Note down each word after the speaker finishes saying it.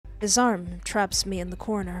His arm traps me in the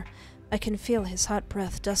corner. I can feel his hot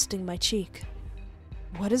breath dusting my cheek.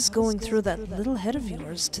 What is going through that little head of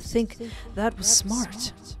yours to think that was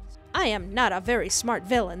smart? I am not a very smart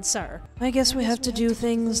villain, sir. I guess we have to do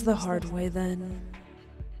things the hard way then.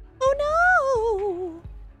 Oh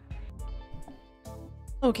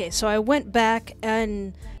no! Okay, so I went back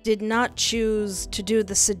and did not choose to do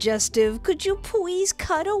the suggestive, "Could you please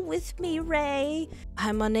cuddle with me, Ray?"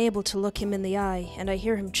 I'm unable to look him in the eye, and I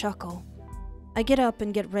hear him chuckle. I get up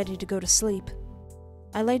and get ready to go to sleep.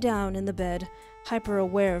 I lay down in the bed,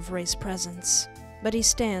 hyper-aware of Ray's presence, but he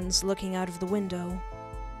stands looking out of the window.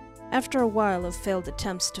 After a while of failed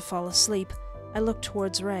attempts to fall asleep, I look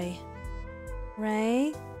towards Ray.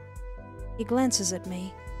 Ray? He glances at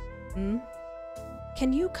me.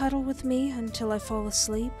 Can you cuddle with me until I fall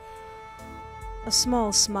asleep? A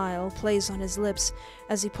small smile plays on his lips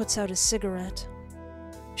as he puts out his cigarette.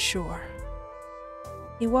 Sure.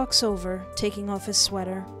 He walks over, taking off his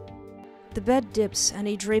sweater. The bed dips and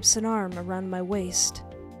he drapes an arm around my waist.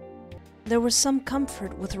 There was some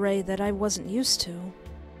comfort with Ray that I wasn't used to.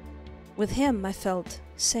 With him, I felt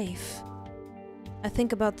safe. I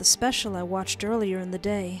think about the special I watched earlier in the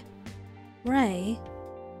day. Ray?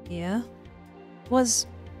 Yeah? Was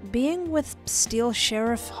being with Steel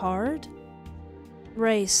Sheriff hard?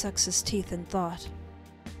 Ray sucks his teeth in thought.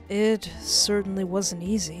 It certainly wasn't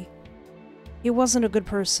easy. He wasn't a good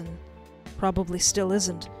person. Probably still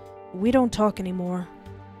isn't. We don't talk anymore.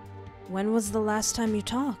 When was the last time you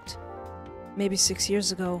talked? Maybe 6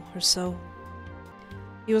 years ago or so.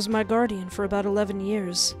 He was my guardian for about 11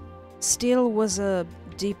 years. Steel was a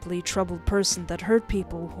deeply troubled person that hurt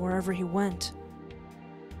people wherever he went.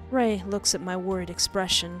 Ray looks at my worried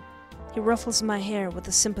expression. He ruffles my hair with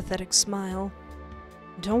a sympathetic smile.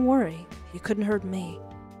 Don't worry, he couldn't hurt me.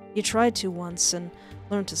 He tried to once and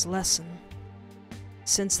learned his lesson.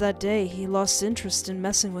 Since that day, he lost interest in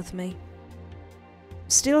messing with me.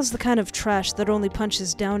 Steel's the kind of trash that only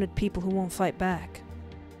punches down at people who won't fight back.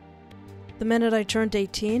 The minute I turned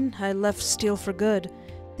 18, I left Steel for good.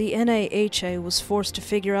 The NAHA was forced to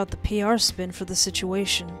figure out the PR spin for the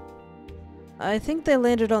situation. I think they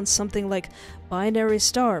landed on something like Binary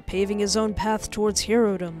Star paving his own path towards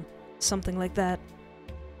herodom, something like that.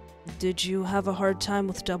 Did you have a hard time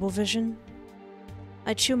with Double Vision?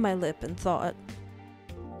 I chew my lip and thought.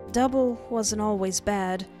 Double wasn't always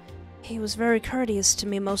bad. He was very courteous to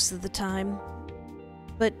me most of the time.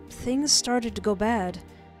 But things started to go bad,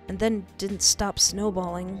 and then didn't stop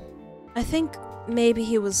snowballing. I think maybe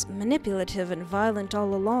he was manipulative and violent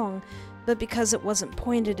all along, but because it wasn't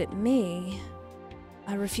pointed at me,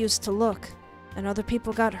 I refused to look, and other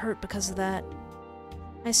people got hurt because of that.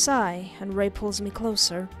 I sigh, and Ray pulls me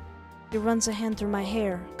closer. He runs a hand through my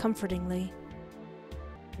hair, comfortingly.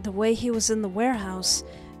 The way he was in the warehouse,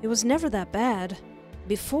 it was never that bad.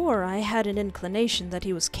 Before, I had an inclination that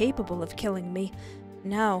he was capable of killing me.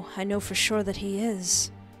 Now, I know for sure that he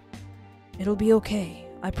is. It'll be okay,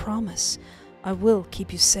 I promise. I will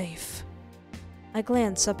keep you safe. I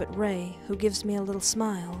glance up at Ray, who gives me a little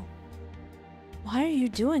smile. Why are you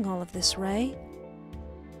doing all of this, Ray?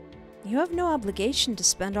 You have no obligation to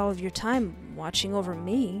spend all of your time watching over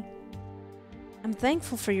me. I'm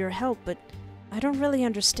thankful for your help, but I don't really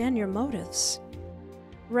understand your motives.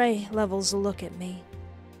 Ray levels a look at me.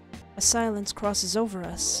 A silence crosses over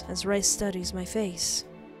us as Ray studies my face.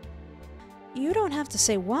 You don't have to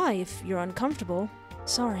say why if you're uncomfortable.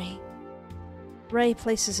 Sorry. Ray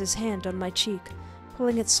places his hand on my cheek,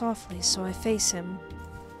 pulling it softly so I face him.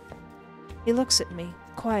 He looks at me,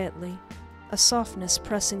 quietly, a softness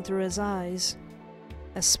pressing through his eyes.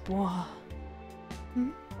 Espoir.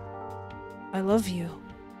 I love you.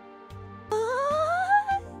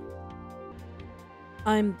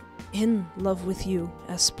 I'm in love with you,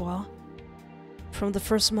 Espoir. From the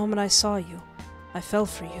first moment I saw you, I fell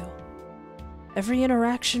for you. Every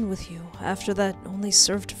interaction with you after that only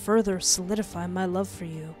served to further solidify my love for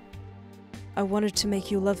you. I wanted to make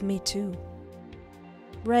you love me too.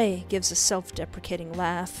 Ray gives a self-deprecating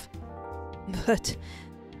laugh. But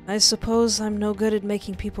I suppose I'm no good at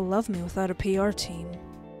making people love me without a PR team.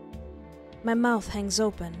 My mouth hangs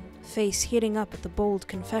open, face heating up at the bold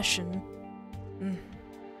confession.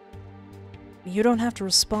 You don't have to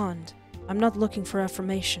respond. I'm not looking for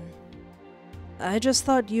affirmation. I just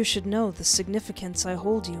thought you should know the significance I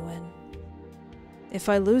hold you in. If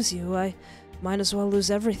I lose you, I might as well lose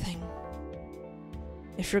everything.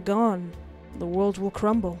 If you're gone, the world will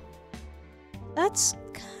crumble. That's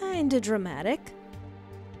kinda dramatic.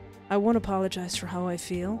 I won't apologize for how I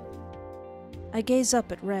feel. I gaze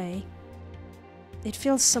up at Ray. It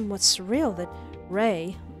feels somewhat surreal that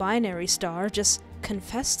Ray, Binary Star, just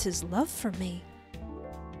confessed his love for me.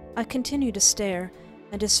 I continue to stare,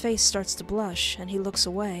 and his face starts to blush, and he looks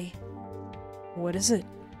away. What is it?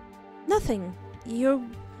 Nothing. You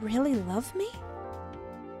really love me?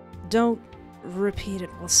 Don't repeat it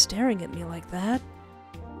while staring at me like that.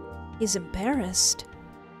 He's embarrassed.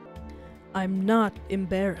 I'm not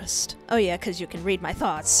embarrassed. Oh yeah, 'cause you can read my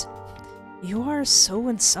thoughts. You are so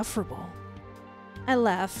insufferable. I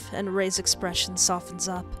laugh, and Ray's expression softens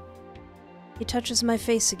up. He touches my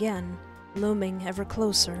face again, looming ever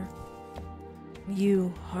closer.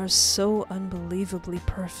 You are so unbelievably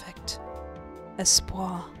perfect.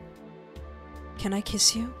 Espoir. Can I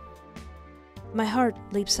kiss you? My heart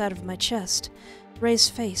leaps out of my chest. Ray's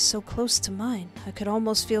face so close to mine, I could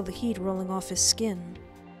almost feel the heat rolling off his skin.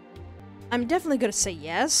 I'm definitely gonna say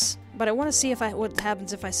yes, but I want to see what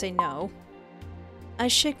happens if I say no. I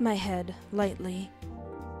shake my head, lightly.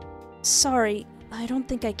 Sorry, I don't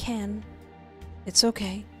think I can. It's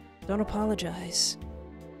okay. Don't apologize.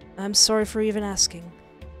 I'm sorry for even asking.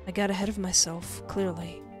 I got ahead of myself,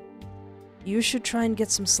 clearly. You should try and get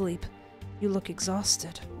some sleep. You look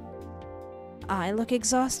exhausted. I look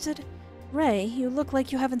exhausted? Ray, you look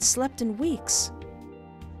like you haven't slept in weeks.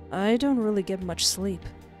 I don't really get much sleep.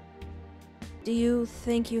 Do you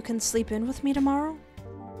think you can sleep in with me tomorrow?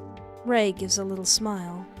 Ray gives a little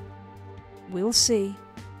smile. We'll see.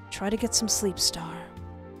 Try to get some sleep, Star.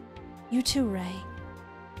 You too, Ray.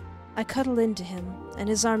 I cuddle into him, and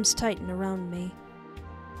his arms tighten around me.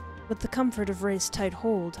 With the comfort of Ray's tight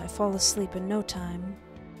hold, I fall asleep in no time.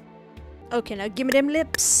 Okay, now give me them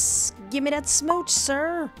lips. Give me that smooch,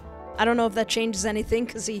 sir. I don't know if that changes anything,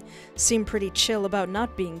 because he seemed pretty chill about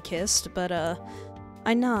not being kissed, but,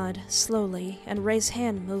 I nod, slowly, and Ray's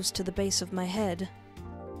hand moves to the base of my head.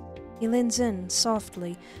 He leans in,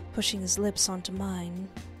 softly, pushing his lips onto mine.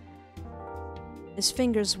 His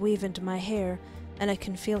fingers weave into my hair, and I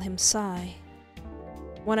can feel him sigh.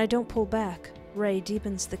 When I don't pull back, Ray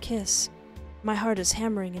deepens the kiss. My heart is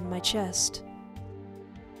hammering in my chest.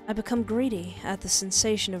 I become greedy at the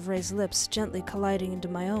sensation of Ray's lips gently colliding into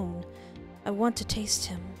my own. I want to taste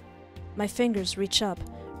him. My fingers reach up,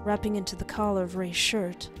 wrapping into the collar of Ray's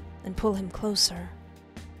shirt, and pull him closer.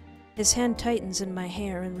 His hand tightens in my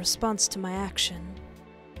hair in response to my action.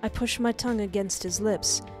 I push my tongue against his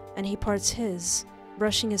lips, and he parts his,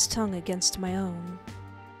 brushing his tongue against my own.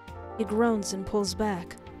 He groans and pulls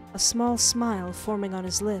back, a small smile forming on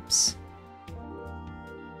his lips.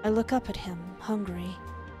 I look up at him, hungry.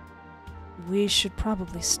 We should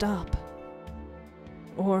probably stop.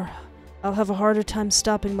 Or I'll have a harder time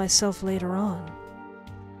stopping myself later on.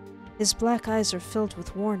 His black eyes are filled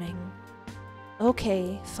with warning.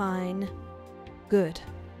 Okay, fine. Good.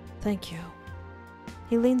 Thank you.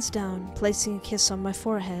 He leans down, placing a kiss on my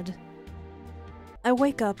forehead. I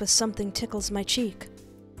wake up as something tickles my cheek.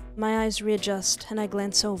 My eyes readjust, and I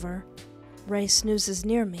glance over. Ray snoozes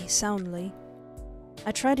near me, soundly.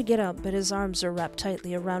 I try to get up, but his arms are wrapped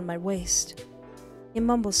tightly around my waist. He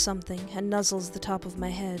mumbles something and nuzzles the top of my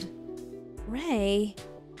head. Ray?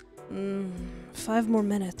 5 more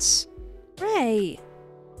minutes. Ray!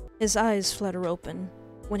 His eyes flutter open.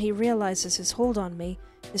 When he realizes his hold on me,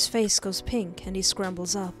 his face goes pink and he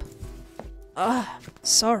scrambles up.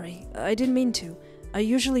 Sorry. I didn't mean to. I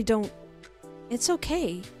usually don't... It's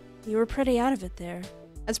okay. You were pretty out of it there.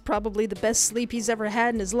 That's probably the best sleep he's ever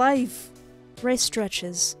had in his life. Ray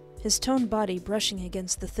stretches, his toned body brushing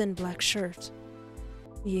against the thin black shirt.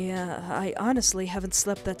 Yeah, I honestly haven't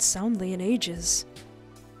slept that soundly in ages.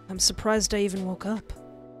 I'm surprised I even woke up.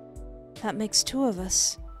 That makes 2 of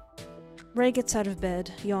us. Ray gets out of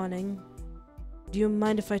bed, yawning. Do you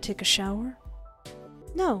mind if I take a shower?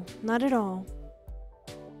 No, not at all.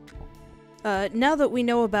 Now that we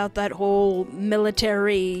know about that whole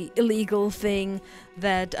military illegal thing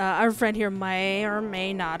that our friend here may or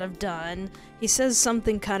may not have done, he says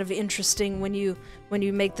something kind of interesting when you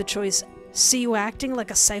make the choice. See you acting like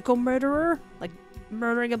a psycho murderer? Like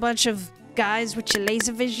murdering a bunch of guys with your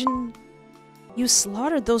laser vision? You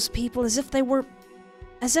slaughtered those people as if they were...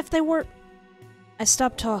 I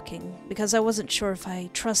stopped talking because I wasn't sure if I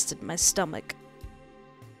trusted my stomach.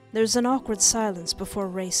 There's an awkward silence before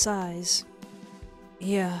Ray sighs.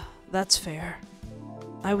 Yeah, that's fair.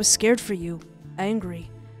 I was scared for you, angry,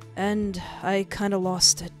 and I kinda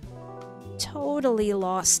lost it. Totally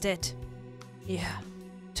lost it. Yeah,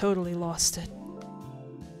 totally lost it.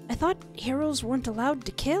 I thought heroes weren't allowed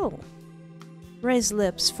to kill. Ray's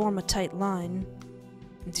lips form a tight line.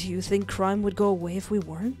 Do you think crime would go away if we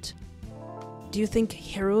weren't? Do you think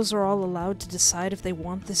heroes are all allowed to decide if they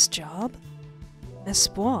want this job?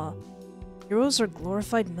 Espoir. Heroes are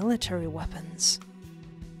glorified military weapons.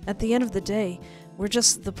 At the end of the day, We're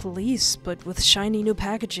just the police, but with shiny new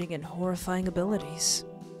packaging and horrifying abilities.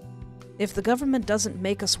 If the government doesn't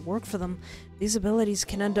make us work for them, these abilities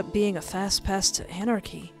can end up being a fast pass to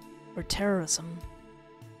anarchy or terrorism.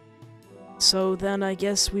 So then I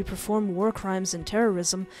guess we perform war crimes and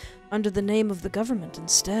terrorism under the name of the government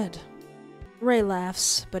instead. Ray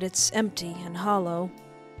laughs, but it's empty and hollow.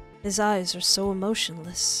 His eyes are so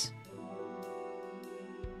emotionless.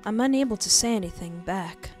 I'm unable to say anything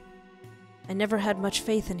back. I never had much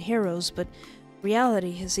faith in heroes, but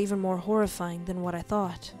reality is even more horrifying than what I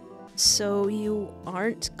thought. So you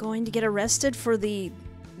aren't going to get arrested for the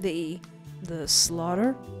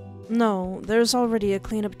slaughter? No, there's already a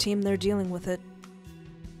cleanup team there dealing with it.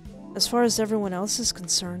 As far as everyone else is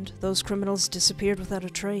concerned, those criminals disappeared without a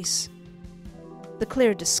trace. The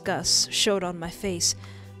clear disgust showed on my face,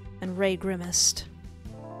 and Ray grimaced.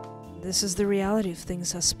 This is the reality of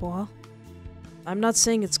things, Espoir. I'm not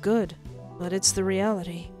saying it's good, but it's the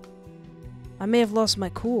reality. I may have lost my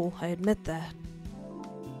cool, I admit that.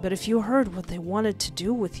 But if you heard what they wanted to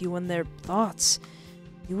do with you and their thoughts,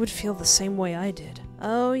 you would feel the same way I did.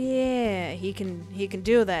 Oh yeah, he can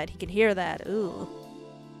do that, he can hear that, ooh.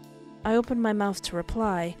 I opened my mouth to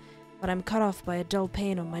reply, but I'm cut off by a dull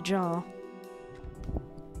pain on my jaw.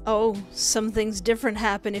 Oh, some things different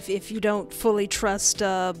happen if you don't fully trust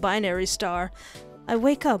Binary Star. I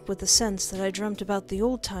wake up with the sense that I dreamt about the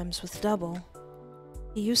old times with Double.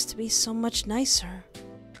 He used to be so much nicer.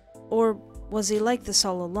 Or was he like this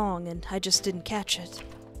all along and I just didn't catch it?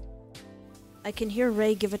 I can hear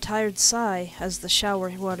Ray give a tired sigh as the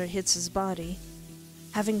shower water hits his body.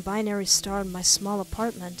 Having Binary Star in my small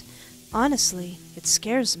apartment, honestly, it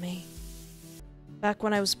scares me. Back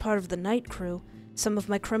when I was part of the night crew, some of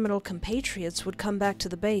my criminal compatriots would come back to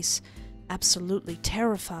the base, absolutely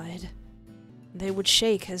terrified. They would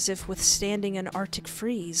shake as if withstanding an Arctic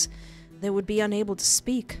freeze. They would be unable to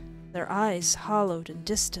speak, their eyes hollowed and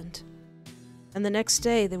distant. And the next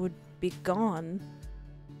day they would be gone.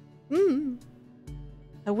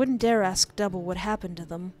 I wouldn't dare ask Double what happened to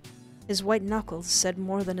them. His white knuckles said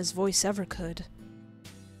more than his voice ever could.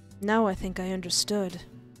 Now I think I understood.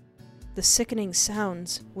 The sickening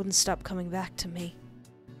sounds wouldn't stop coming back to me.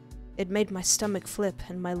 It made my stomach flip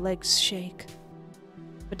and my legs shake.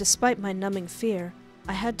 But despite my numbing fear,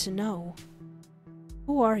 I had to know.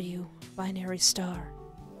 Who are you, Binary Star?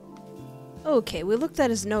 Okay, we looked at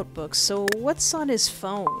his notebook, so what's on his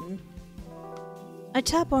phone? I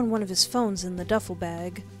tap on one of his phones in the duffel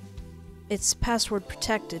bag. It's password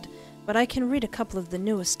protected, but I can read a couple of the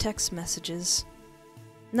newest text messages.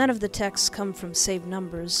 None of the texts come from saved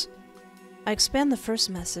numbers. I expand the first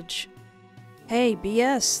message. Hey,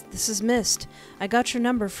 BS, this is Mist. I got your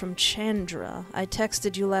number from Chandra. I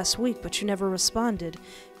texted you last week, but you never responded.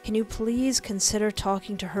 Can you please consider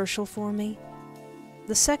talking to Herschel for me?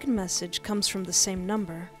 The second message comes from the same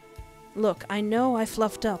number. Look, I know I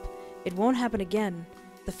fluffed up. It won't happen again.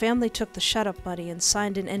 The family took the shut-up money and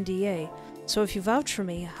signed an NDA, so if you vouch for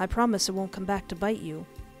me, I promise it won't come back to bite you.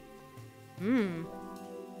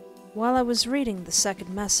 While I was reading the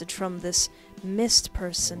second message from this Mist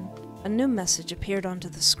person, a new message appeared onto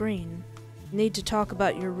the screen. Need to talk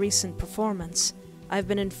about your recent performance. I've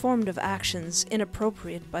been informed of actions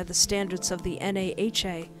inappropriate by the standards of the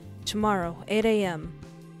NAHA. Tomorrow, 8 a.m.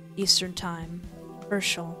 Eastern Time.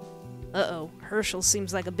 Herschel. Uh-oh, Herschel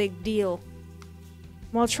seems like a big deal.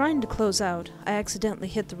 While trying to close out, I accidentally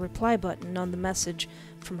hit the reply button on the message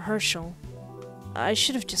from Herschel. I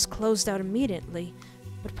should have just closed out immediately,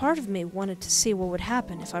 but part of me wanted to see what would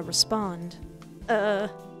happen if I respond.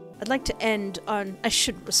 I'd like to end on I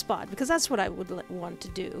shouldn't respond, because that's what I would want to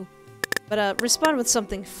do. But, respond with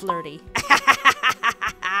something flirty.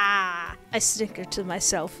 I snicker to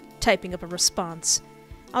myself, typing up a response.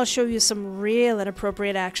 I'll show you some real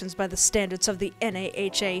inappropriate actions by the standards of the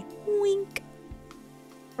NAHA. Wink.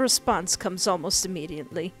 A response comes almost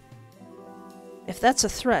immediately. If that's a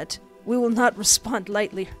threat, we will not respond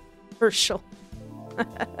lightly, Herschel.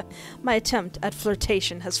 My attempt at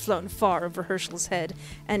flirtation has flown far over Herschel's head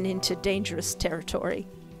and into dangerous territory.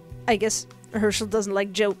 I guess Herschel doesn't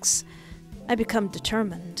like jokes. I become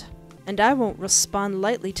determined. And I won't respond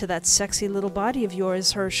lightly to that sexy little body of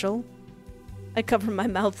yours, Herschel. I cover my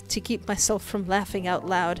mouth to keep myself from laughing out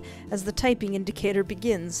loud as the typing indicator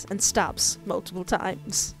begins and stops multiple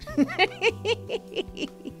times.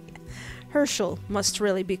 Herschel must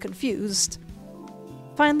really be confused.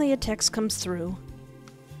 Finally, a text comes through.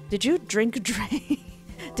 Did you drink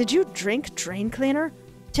drain cleaner?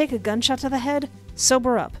 Take a gunshot to the head?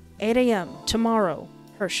 Sober up. 8 a.m. tomorrow.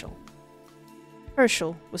 Herschel.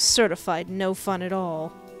 Herschel was certified no fun at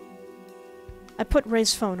all. I put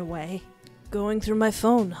Ray's phone away. Going through my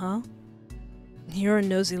phone, huh? You're a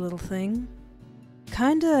nosy little thing.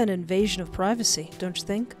 Kinda an invasion of privacy, don't you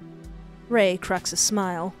think? Ray cracks a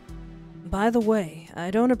smile. By the way,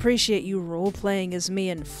 I don't appreciate you role-playing as me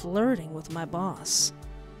and flirting with my boss.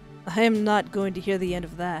 I am not going to hear the end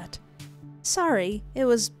of that. Sorry, it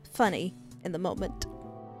was funny in the moment.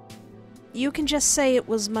 You can just say it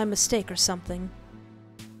was my mistake or something.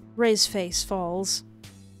 Ray's face falls.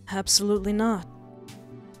 Absolutely not.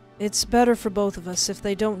 It's better for both of us if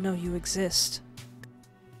they don't know you exist.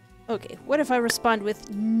 Okay, what if I respond with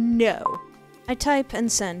no? I type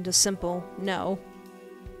and send a simple no.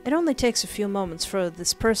 It only takes a few moments for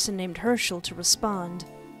this person named Herschel to respond.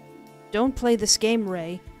 Don't play this game,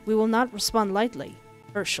 Ray. We will not respond lightly.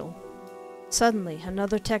 Herschel. Suddenly,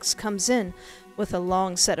 another text comes in with a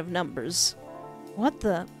long set of numbers. What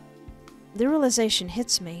the? The realization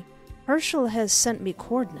hits me. Herschel has sent me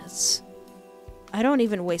coordinates. I don't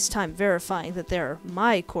even waste time verifying that they're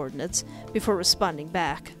my coordinates before responding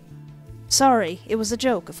back. Sorry, it was a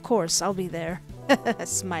joke, of course, I'll be there.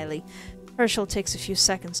 Smiley. Herschel takes a few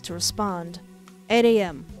seconds to respond. 8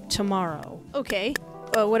 a.m. tomorrow. Okay,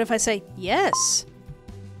 what if I say yes?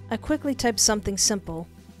 I quickly type something simple.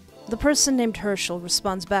 The person named Herschel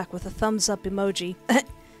responds back with a thumbs up emoji.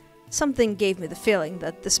 Something gave me the feeling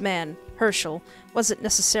that this man, Herschel, wasn't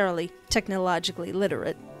necessarily technologically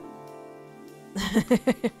literate.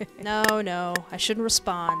 No, I shouldn't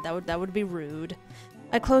respond. That would be rude.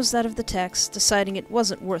 I closed out of the text, deciding it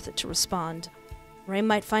wasn't worth it to respond. Ray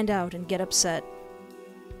might find out and get upset.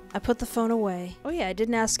 I put the phone away. Oh yeah, I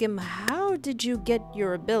didn't ask him, how did you get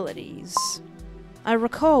your abilities? I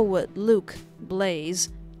recall what Luke, Blaze,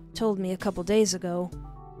 told me a couple days ago.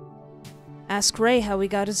 Ask Ray how he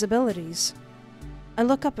got his abilities. I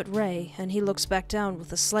look up at Ray, and he looks back down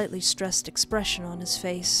with a slightly stressed expression on his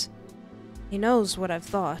face. He knows what I've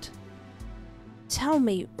thought. Tell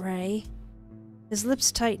me, Ray. His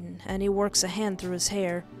lips tighten, and he works a hand through his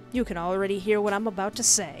hair. You can already hear what I'm about to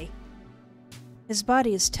say. His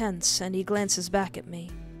body is tense, and he glances back at me.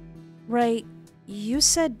 Ray, you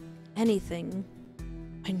said anything.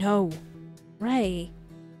 I know. Ray.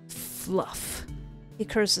 Fluff. He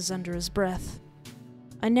curses under his breath.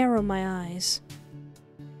 I narrow my eyes.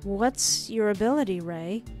 What's your ability,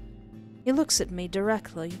 Ray? He looks at me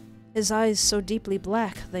directly, his eyes so deeply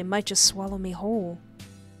black they might just swallow me whole.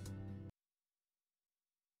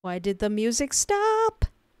 Why did the music stop?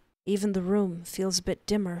 Even the room feels a bit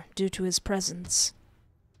dimmer due to his presence.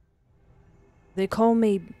 They call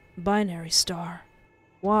me Binary Star.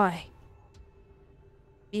 Why?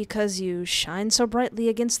 Because you shine so brightly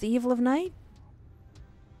against the evil of night?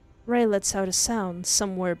 Ray lets out a sound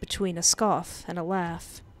somewhere between a scoff and a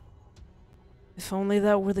laugh. If only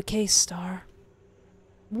that were the case, Star.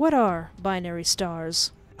 What are binary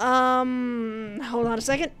stars? Hold on a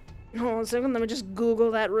second. Let me just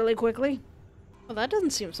Google that really quickly. Well, that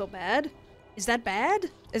doesn't seem so bad. Is that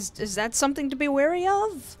bad? Is that something to be wary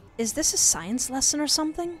of? Is this a science lesson or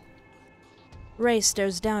something? Ray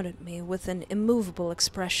stares down at me with an immovable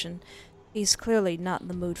expression. He's clearly not in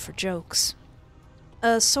the mood for jokes.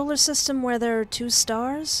 A solar system where there are two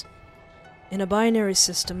stars? In a binary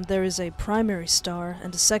system, there is a primary star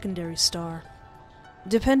and a secondary star.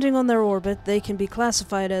 Depending on their orbit, they can be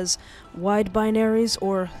classified as wide binaries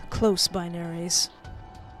or close binaries.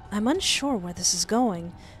 I'm unsure where this is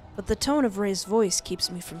going, but the tone of Ray's voice keeps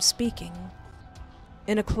me from speaking.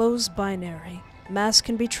 In a closed binary, mass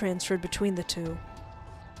can be transferred between the two.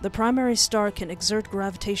 The primary star can exert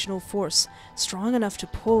gravitational force strong enough to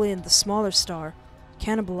pull in the smaller star,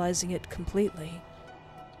 cannibalizing it completely.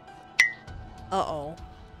 Uh-oh.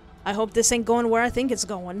 I hope this ain't going where I think it's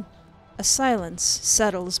going. A silence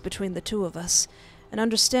settles between the two of us, an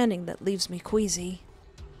understanding that leaves me queasy.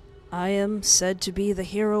 I am said to be the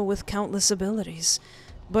hero with countless abilities,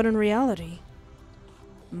 but in reality,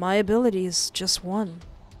 my ability is just one.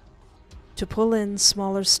 To pull in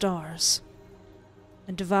smaller stars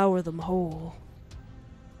and devour them whole.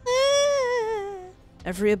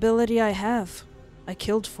 Every ability I have, I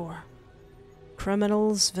killed for.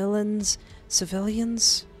 Criminals, villains,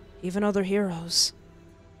 civilians, even other heroes.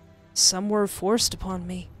 Some were forced upon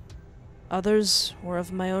me. Others were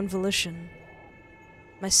of my own volition.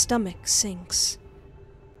 My stomach sinks.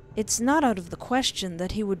 It's not out of the question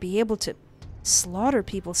that he would be able to slaughter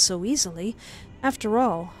people so easily. After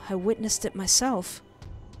all, I witnessed it myself.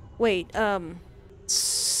 Wait,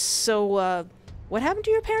 so, what happened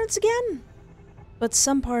to your parents again? But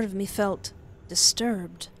some part of me felt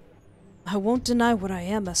disturbed. I won't deny what I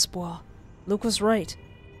am, Espoir. Luke was right.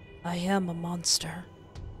 I am a monster.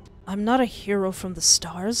 I'm not a hero from the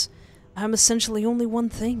stars. I'm essentially only one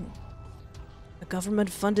thing.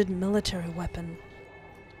 government-funded military weapon.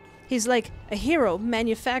 He's like a hero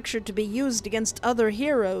manufactured to be used against other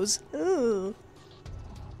heroes. Ugh.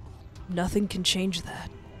 Nothing can change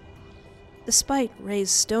that. Despite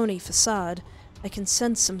Ray's stony facade, I can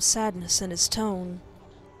sense some sadness in his tone.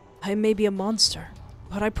 I may be a monster,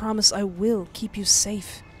 but I promise I will keep you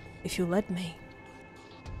safe if you let me.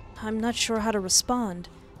 I'm not sure how to respond.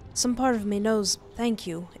 Some part of me knows thank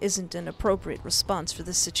you isn't an appropriate response for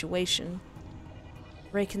this situation.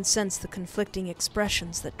 Ray can sense the conflicting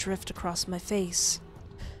expressions that drift across my face.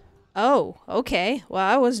 Oh, okay. Well,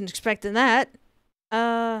 I wasn't expecting that.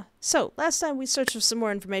 So, last time we searched for some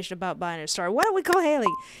more information about Binary Star. Why don't we call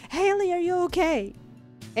Hailey? Hailey, are you okay?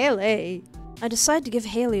 Hailey. I decide to give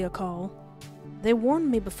Hailey a call. They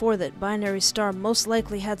warned me before that Binary Star most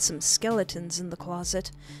likely had some skeletons in the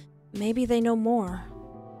closet. Maybe they know more.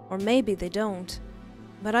 Or maybe they don't.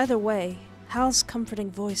 But either way, Hal's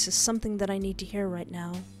comforting voice is something that I need to hear right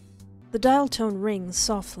now. The dial tone rings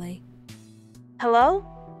softly. Hello?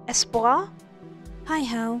 Espoir? Hi,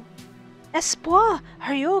 Hal. Espoir,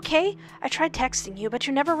 are you okay? I tried texting you, but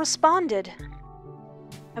you never responded.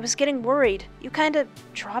 I was getting worried. You kinda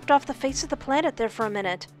dropped off the face of the planet there for a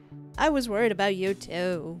minute. I was worried about you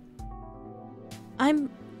too. I'm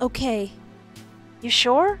okay. You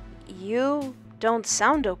sure? You don't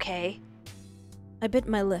sound okay. I bit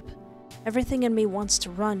my lip. Everything in me wants to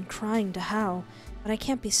run, crying to Hal, but I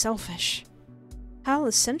can't be selfish. Hal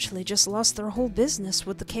essentially just lost their whole business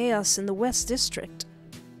with the chaos in the West District.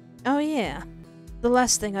 Oh yeah. The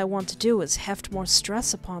last thing I want to do is heft more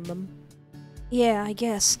stress upon them. Yeah, I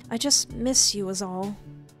guess. I just miss you is all.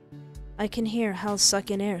 I can hear Hal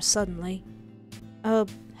suck in air suddenly.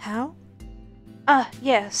 Hal?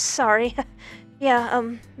 Yeah, sorry.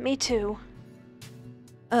 Yeah, me too.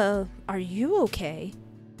 Are you okay?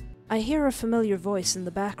 I hear a familiar voice in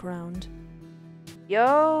the background.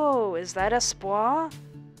 Yo, is that Espoir?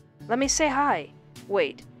 Let me say hi.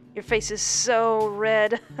 Wait, your face is so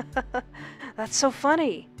red. That's so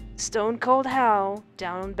funny. Stone Cold Hal,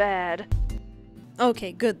 down bad.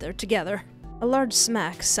 Okay, good, they're together. A large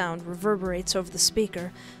smack sound reverberates over the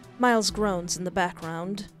speaker. Miles groans in the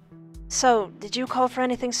background. So, did you call for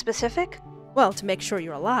anything specific? Well, to make sure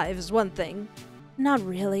you're alive is one thing. Not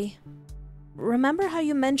really. Remember how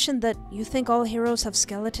you mentioned that you think all heroes have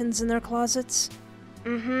skeletons in their closets?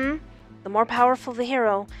 Mm-hmm. The more powerful the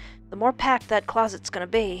hero, the more packed that closet's gonna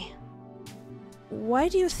be. Why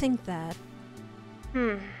do you think that?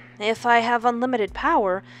 If I have unlimited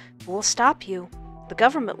power, who will stop you? The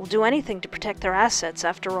government will do anything to protect their assets,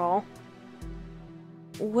 after all.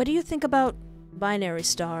 What do you think about Binary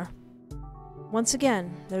Star? Once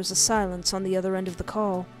again, there's a silence on the other end of the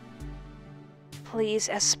call. Please,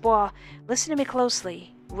 Espoir, listen to me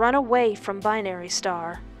closely. Run away from Binary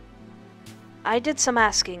Star. I did some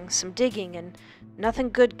asking, some digging, and nothing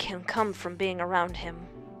good can come from being around him.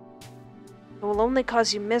 It will only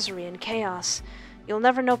cause you misery and chaos. You'll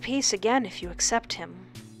never know peace again if you accept him.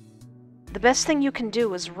 The best thing you can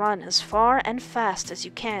do is run as far and fast as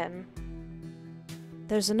you can.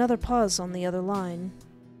 There's another pause on the other line.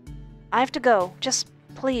 I have to go. Just,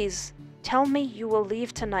 please, tell me you will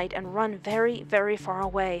leave tonight and run very, very far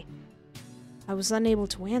away. I was unable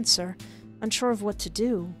to answer, unsure of what to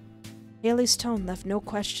do. Hailey's tone left no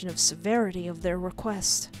question of severity of their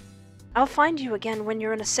request. I'll find you again when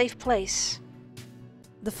you're in a safe place.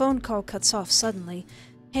 The phone call cuts off suddenly.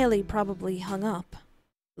 Hailey probably hung up.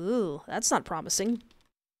 Ooh, that's not promising.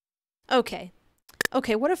 Okay,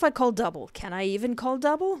 what if I call double? Can I even call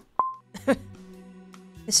double?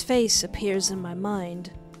 His face appears in my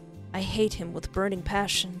mind. I hate him with burning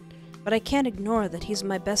passion, but I can't ignore that he's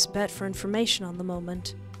my best bet for information on the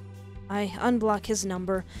moment. I unblock his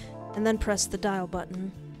number, and then press the dial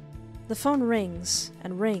button. The phone rings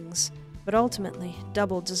and rings, but ultimately,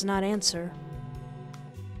 Double does not answer.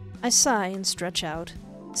 I sigh and stretch out.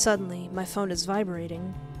 Suddenly, my phone is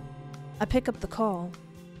vibrating. I pick up the call.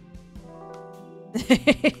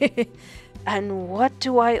 And what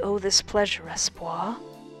do I owe this pleasure, Espoir?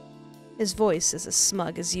 His voice is as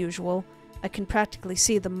smug as usual. I can practically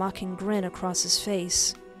see the mocking grin across his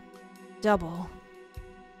face. Double.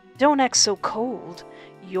 Don't act so cold.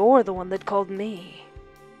 You're the one that called me.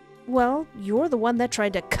 Well, you're the one that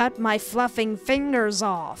tried to cut my fluffing fingers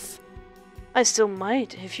off. I still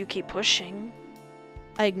might if you keep pushing.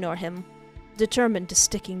 I ignore him, determined to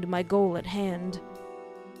sticking to my goal at hand.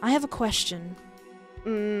 I have a question.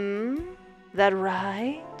 That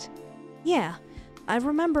right? Yeah. I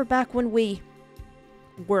remember back when we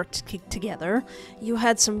worked together, you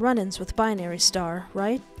had some run-ins with Binary Star,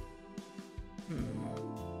 right?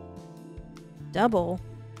 Double?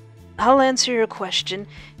 I'll answer your question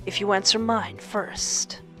if you answer mine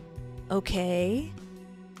first. Okay.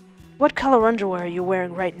 What color underwear are you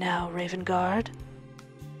wearing right now, Raven Guard?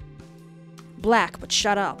 Black, but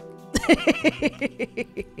shut up.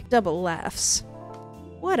 Double laughs.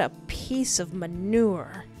 What a piece of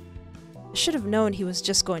manure. I should have known he was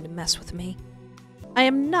just going to mess with me. I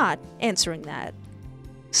am not answering that.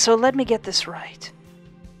 So let me get this right.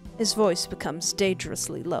 His voice becomes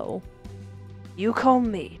dangerously low. You call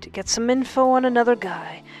me to get some info on another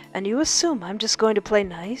guy, and you assume I'm just going to play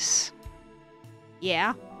nice?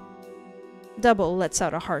 Yeah. Double lets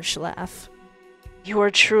out a harsh laugh. You are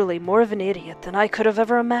truly more of an idiot than I could have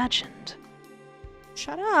ever imagined.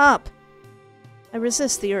 Shut up! I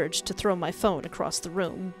resist the urge to throw my phone across the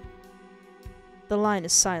room. The line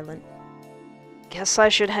is silent. Guess I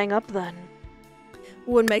should hang up then.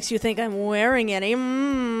 What makes you think I'm wearing any?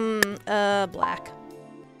 Black.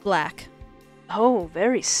 Black. Oh,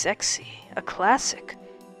 very sexy. A classic.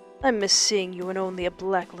 I miss seeing you in only a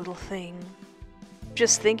black little thing.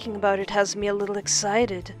 Just thinking about it has me a little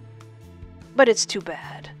excited. But it's too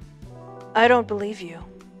bad. I don't believe you.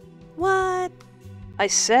 What? I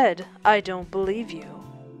said I don't believe you.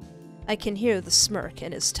 I can hear the smirk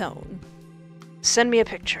in his tone. Send me a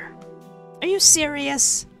picture. Are you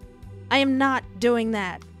serious? I am not doing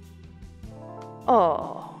that.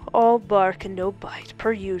 Oh, all bark and no bite,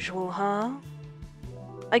 per usual, huh?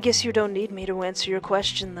 I guess you don't need me to answer your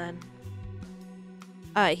question then.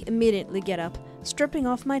 I immediately get up, stripping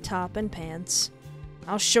off my top and pants.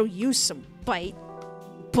 I'll show you some bite,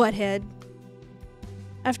 butthead.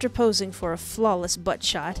 After posing for a flawless butt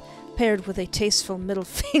shot, paired with a tasteful middle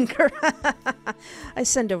finger, I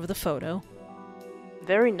send over the photo.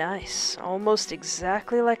 Very nice. Almost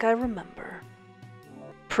exactly like I remember.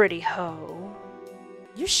 Pretty hoe.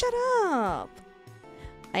 You shut up!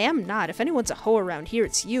 I am not. If anyone's a hoe around here,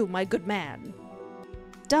 it's you, my good man.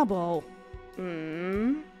 Double.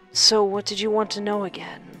 So what did you want to know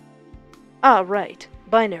again? Ah, right.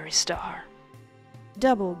 Binary star.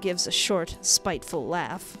 Double gives a short, spiteful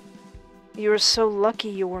laugh. You are so lucky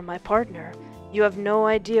you were my partner. You have no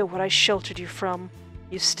idea what I sheltered you from.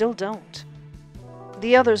 You still don't.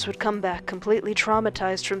 The others would come back completely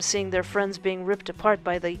traumatized from seeing their friends being ripped apart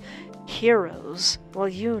by the heroes, while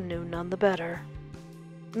you knew none the better.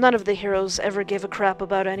 None of the heroes ever gave a crap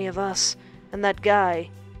about any of us, and that guy,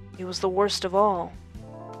 he was the worst of all.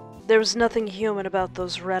 There was nothing human about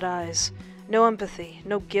those red eyes. No empathy,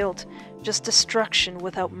 no guilt, just destruction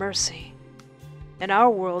without mercy. In our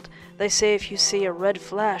world, they say if you see a red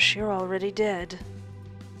flash, you're already dead.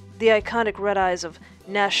 The iconic red eyes of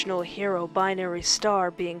national hero binary star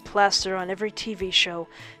being plastered on every TV show,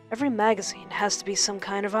 every magazine has to be some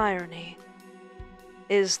kind of irony.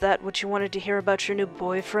 Is that what you wanted to hear about your new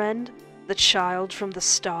boyfriend? The child from the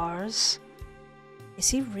stars? Is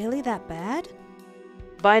he really that bad?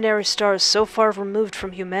 Binary star is so far removed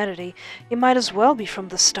from humanity, he might as well be from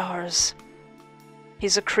the stars.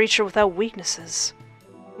 He's a creature without weaknesses.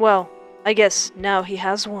 Well, I guess now he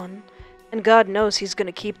has one, and God knows he's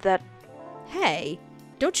gonna keep that. Hey,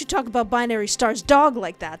 don't you talk about Binary Star's dog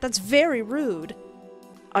like that. That's very rude.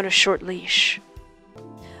 On a short leash.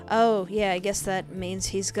 Oh, yeah, I guess that means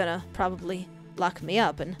he's gonna probably lock me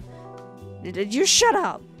up and... You shut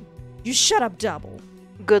up! You shut up, Double.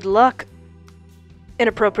 Good luck.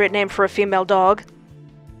 Inappropriate name for a female dog.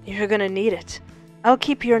 You're gonna need it. I'll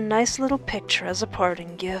keep your nice little picture as a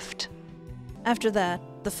parting gift. After that,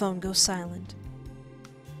 the phone goes silent.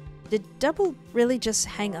 Did Double really just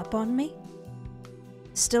hang up on me?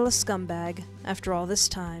 Still a scumbag after all this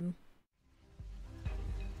time.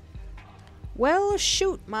 Well,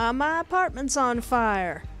 shoot, my apartment's on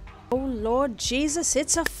fire. Oh, Lord Jesus,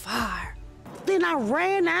 it's a fire. Then I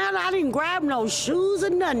ran out. I didn't grab no shoes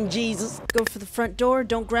or nothing, Jesus. Go for the front door,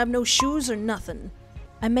 don't grab no shoes or nothing.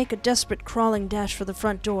 I make a desperate crawling dash for the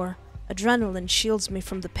front door. Adrenaline shields me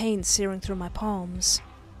from the pain searing through my palms.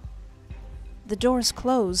 The door is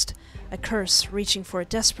closed. I curse, reaching for it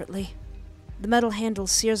desperately. The metal handle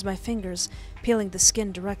sears my fingers, peeling the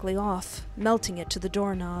skin directly off, melting it to the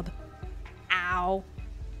doorknob. Ow.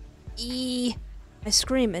 Eee. I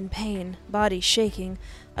scream in pain, body shaking.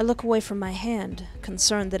 I look away from my hand,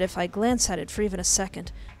 concerned that if I glance at it for even a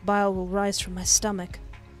second, bile will rise from my stomach.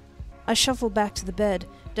 I shuffle back to the bed,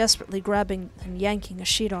 desperately grabbing and yanking a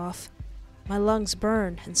sheet off. My lungs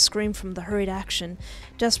burn and scream from the hurried action,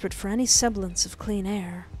 desperate for any semblance of clean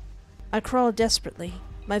air. I crawl desperately,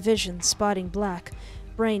 my vision spotting black,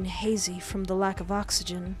 brain hazy from the lack of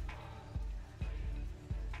oxygen.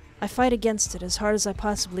 I fight against it as hard as I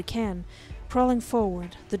possibly can, crawling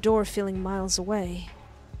forward, the door feeling miles away.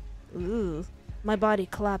 Ooh, My body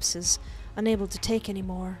collapses, unable to take any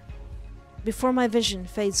more. Before my vision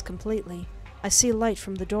fades completely, I see light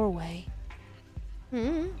from the doorway.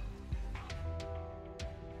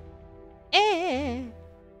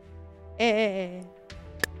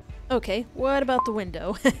 Okay, what about the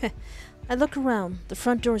window? I look around. The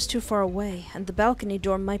front door is too far away, and the balcony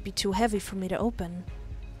door might be too heavy for me to open.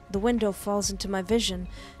 The window falls into my vision.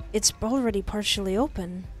 It's already partially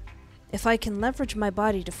open. If I can leverage my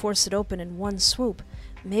body to force it open in one swoop,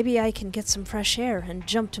 maybe I can get some fresh air and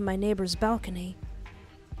jump to my neighbor's balcony.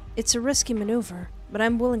 It's a risky maneuver, but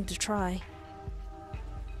I'm willing to try.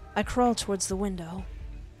 I crawl towards the window.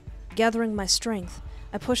 Gathering my strength,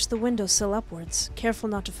 I push the windowsill upwards, careful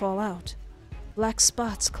not to fall out. Black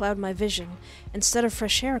spots cloud my vision. Instead of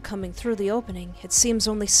fresh air coming through the opening, it seems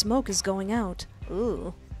only smoke is going out.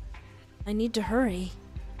 Ooh. I need to hurry.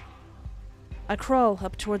 I crawl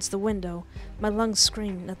up towards the window, my lungs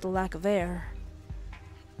scream at the lack of air.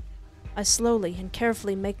 I slowly and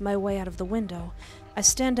carefully make my way out of the window. I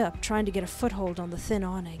stand up, trying to get a foothold on the thin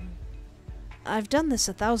awning. I've done this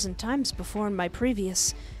 1,000 times before in my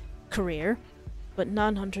previous career, but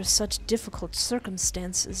none under such difficult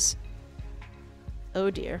circumstances.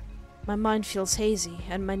 Oh dear. My mind feels hazy,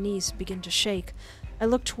 and my knees begin to shake. I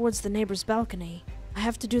look towards the neighbor's balcony. I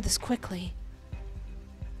have to do this quickly.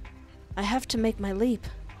 I have to make my leap.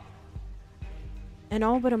 In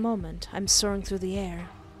all but a moment, I'm soaring through the air.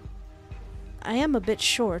 I am a bit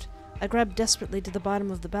short. I grab desperately to the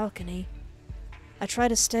bottom of the balcony. I try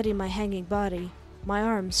to steady my hanging body, my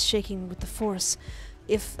arms shaking with the force.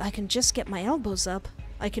 If I can just get my elbows up,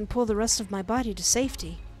 I can pull the rest of my body to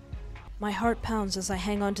safety. My heart pounds as I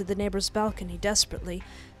hang onto the neighbor's balcony desperately.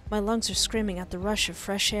 My lungs are screaming at the rush of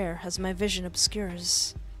fresh air as my vision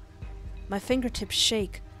obscures. My fingertips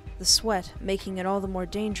shake, the sweat making it all the more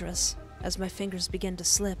dangerous as my fingers begin to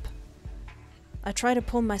slip. I try to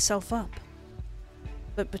pull myself up,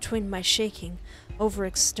 but between my shaking,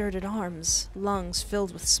 overexerted arms, lungs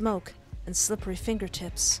filled with smoke, and slippery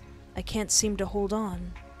fingertips, I can't seem to hold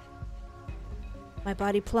on. My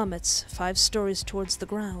body plummets 5 stories towards the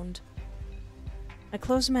ground. I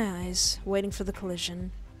close my eyes, waiting for the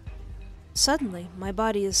collision. Suddenly, my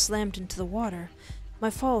body is slammed into the water. My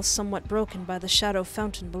fall is somewhat broken by the shadow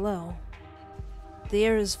fountain below. The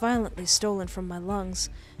air is violently stolen from my lungs,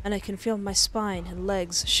 and I can feel my spine and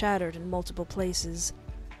legs shattered in multiple places.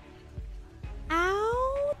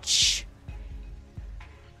 Ouch!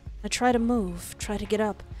 I try to move, try to get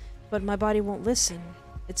up, but my body won't listen.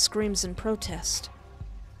 It screams in protest.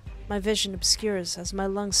 My vision obscures as my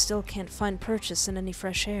lungs still can't find purchase in any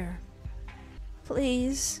fresh air.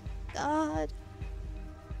 Please, God.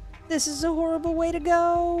 This is a horrible way to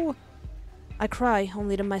go. I cry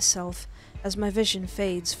only to myself as my vision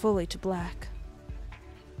fades fully to black.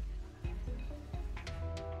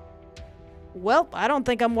 Well, I don't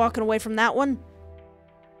think I'm walking away from that one.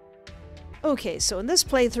 Okay, so in this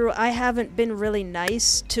playthrough, I haven't been really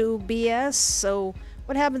nice to BS, so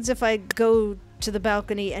what happens if I go to the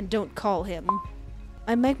balcony and don't call him?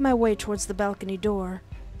 I make my way towards the balcony door.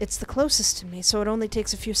 It's the closest to me, so it only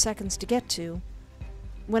takes a few seconds to get to.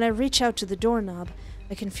 When I reach out to the doorknob,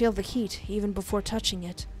 I can feel the heat even before touching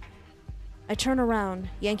it. I turn around,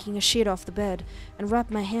 yanking a sheet off the bed, and wrap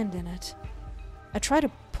my hand in it. I try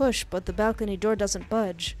to push, but the balcony door doesn't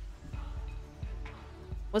budge.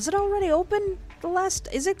 Was it already open?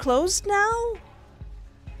 Is it closed now?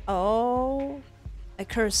 Oh. I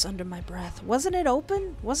curse under my breath. Wasn't it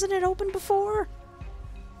open? Wasn't it open before?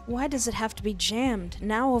 Why does it have to be jammed,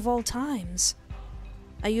 now of all times?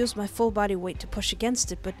 I use my full body weight to push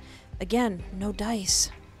against it, but again, no dice.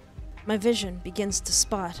 My vision begins to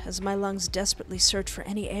spot as my lungs desperately search for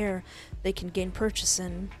any air they can gain purchase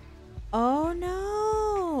in. Oh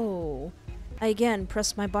no! I again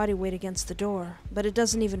press my body weight against the door, but it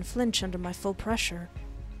doesn't even flinch under my full pressure.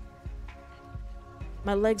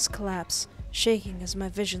 My legs collapse, shaking as my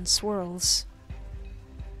vision swirls.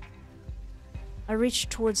 I reach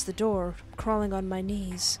towards the door, crawling on my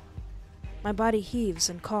knees. My body heaves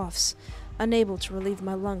and coughs, unable to relieve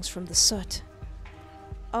my lungs from the soot.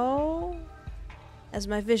 Oh! As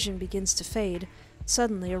my vision begins to fade,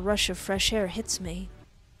 suddenly a rush of fresh air hits me.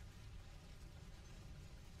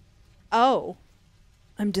 Oh!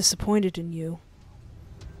 I'm disappointed in you.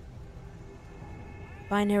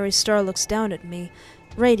 Binary Star looks down at me,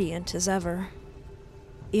 radiant as ever.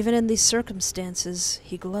 Even in these circumstances,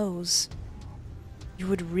 he glows. You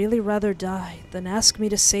would really rather die than ask me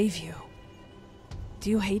to save you. Do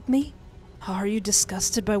you hate me? Are you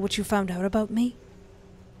disgusted by what you found out about me?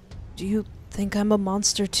 Do you think I'm a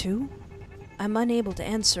monster too? I'm unable to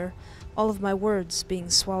answer, all of my words being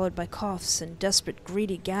swallowed by coughs and desperate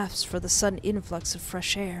greedy gasps for the sudden influx of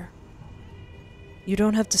fresh air. You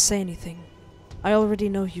don't have to say anything. I already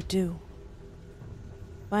know you do.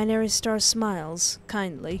 Binary Star smiles,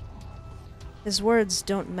 kindly. His words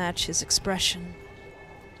don't match his expression.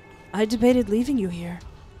 I debated leaving you here,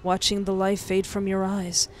 watching the life fade from your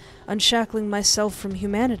eyes, unshackling myself from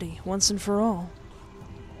humanity once and for all.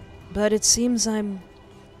 But it seems I'm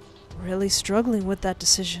really struggling with that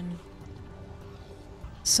decision.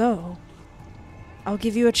 So, I'll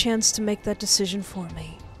give you a chance to make that decision for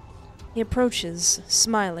me. He approaches,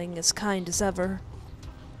 smiling as kind as ever.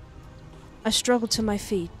 I struggle to my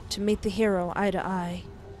feet to meet the hero eye to eye.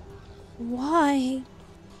 Why?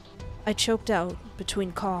 I choked out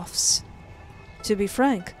between coughs. To be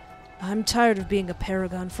frank, I'm tired of being a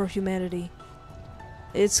paragon for humanity.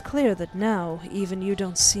 It's clear that now even you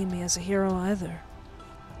don't see me as a hero either.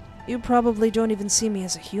 You probably don't even see me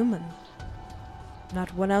as a human.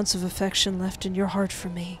 Not 1 ounce of affection left in your heart for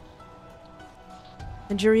me.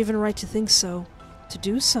 And you're even right to think so, to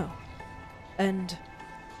do so. And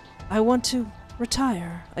I want to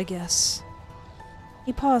retire, I guess.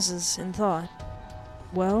 He pauses in thought.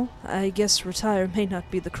 Well, I guess retire may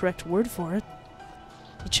not be the correct word for it.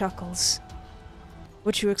 He chuckles.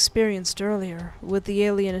 What you experienced earlier with the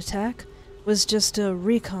alien attack was just a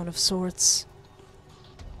recon of sorts.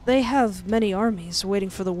 They have many armies waiting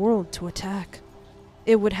for the world to attack.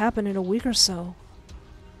 It would happen in a week or so.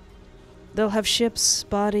 They'll have ships,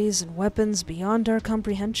 bodies, and weapons beyond our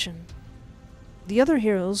comprehension. The other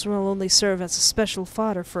heroes will only serve as a special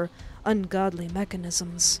fodder for ungodly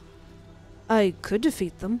mechanisms. I could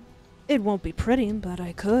defeat them. It won't be pretty, but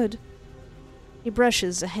I could. He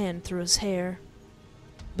brushes a hand through his hair.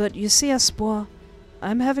 But you see, Espoir,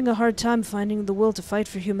 I'm having a hard time finding the will to fight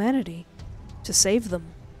for humanity, to save them.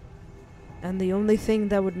 And the only thing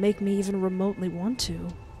that would make me even remotely want to.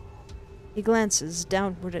 He glances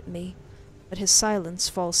downward at me, but his silence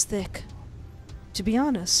falls thick. To be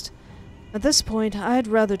honest, at this point, I'd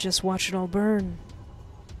rather just watch it all burn.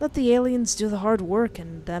 Let the aliens do the hard work,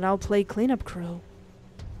 and then I'll play cleanup crew.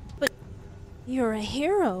 But you're a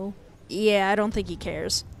hero. Yeah, I don't think he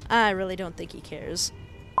cares. I really don't think he cares.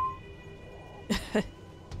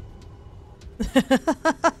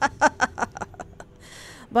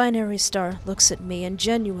 Binary Star looks at me in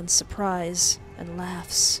genuine surprise and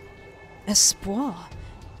laughs. Espoir,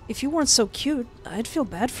 if you weren't so cute, I'd feel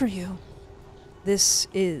bad for you. This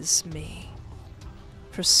is me.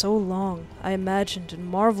 For so long, I imagined and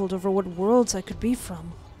marveled over what worlds I could be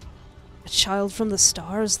from. A child from the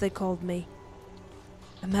stars, they called me.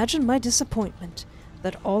 Imagine my disappointment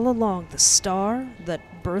that all along the star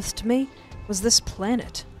that birthed me was this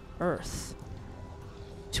planet, Earth.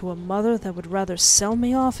 To a mother that would rather sell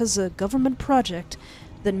me off as a government project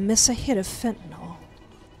than miss a hit of fentanyl.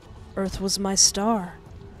 Earth was my star,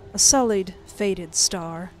 a sullied, faded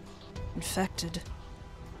star, infected.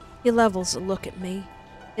 He levels a look at me.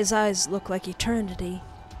 His eyes look like eternity.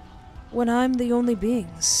 When I'm the only being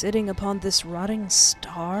sitting upon this rotting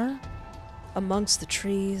star, amongst the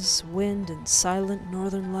trees, wind, and silent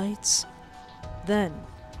northern lights, then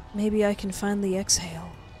maybe I can finally exhale.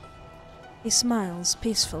 He smiles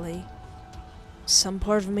peacefully. Some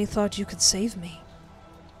part of me thought you could save me.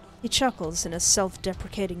 He chuckles in a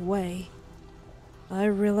self-deprecating way. I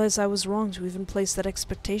realize I was wrong to even place that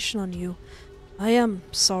expectation on you. I am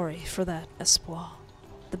sorry for that, Espoir.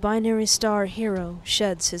 The Binary Star hero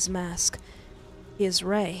sheds his mask. He is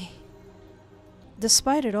Ray.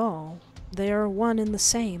 Despite it all, they are one and the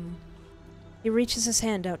same. He reaches his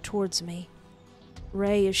hand out towards me.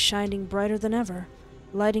 Ray is shining brighter than ever,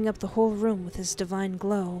 lighting up the whole room with his divine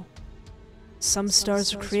glow. Some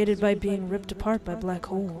stars are created by being ripped apart by black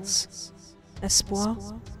holes. Espoir,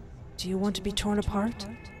 do you want to be torn apart,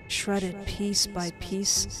 shredded piece by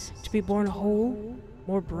piece, to be born whole,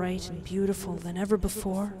 more bright and beautiful than ever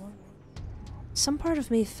before? Some part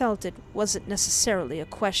of me felt it wasn't necessarily a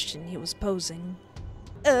question he was posing.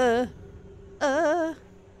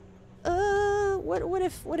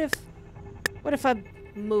 What if I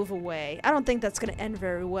move away? I don't think that's gonna end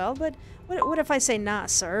very well, but what if I say nah,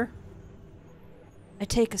 sir? I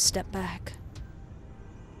take a step back.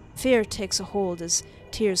 Fear takes a hold as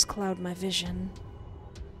tears cloud my vision.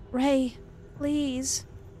 Ray, please,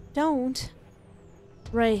 don't.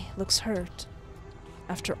 Ray looks hurt.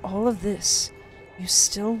 After all of this, you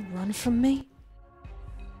still run from me?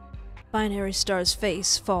 Binary Star's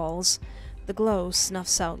face falls. The glow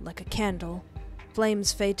snuffs out like a candle.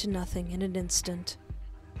 Flames fade to nothing in an instant.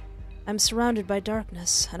 I'm surrounded by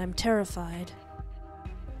darkness, and I'm terrified.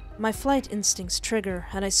 My flight instincts trigger,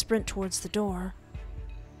 and I sprint towards the door.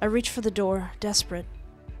 I reach for the door, desperate.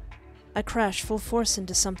 I crash full force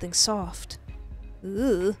into something soft.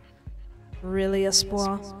 Ugh. Really,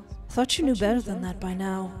 Espoir? Thought you knew better than that by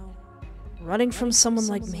now. Running from someone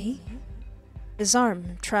like me? His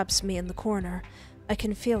arm traps me in the corner. I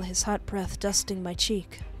can feel his hot breath dusting my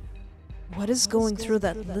cheek. What is going through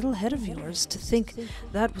that little head of yours to think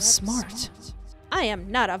that was smart? I am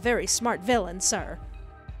not a very smart villain, sir.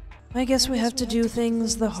 I guess we have to do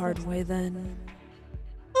things the hard way then.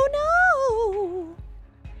 Oh no!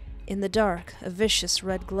 In the dark, a vicious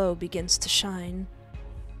red glow begins to shine.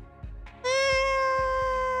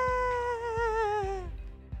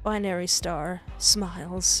 Binary Star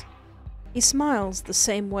smiles. He smiles the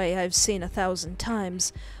same way I've seen 1,000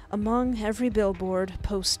 times among every billboard,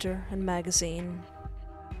 poster, and magazine.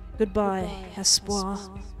 Goodbye, Espoir.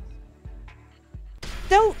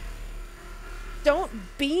 Don't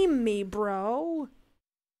beam me, bro.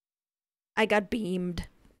 I got beamed.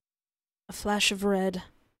 A flash of red,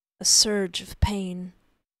 a surge of pain.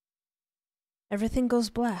 Everything goes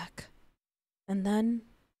black, and then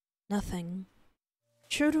nothing.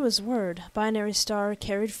 True to his word, Binary Star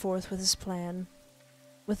carried forth with his plan.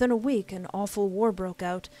 Within a week, an awful war broke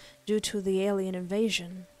out due to the alien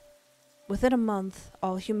invasion. Within a month,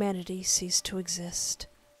 all humanity ceased to exist.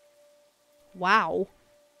 Wow.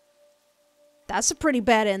 That's a pretty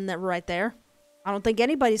bad end right there. I don't think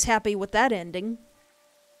anybody's happy with that ending.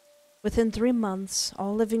 Within 3 months,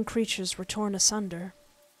 all living creatures were torn asunder.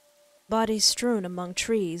 Bodies strewn among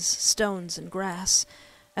trees, stones, and grass,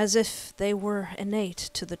 as if they were innate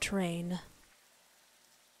to the terrain.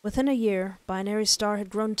 Within a year, Binary Star had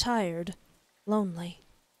grown tired, lonely.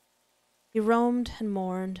 He roamed and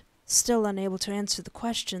mourned, still unable to answer the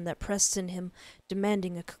question that pressed in him,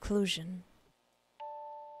 demanding a conclusion.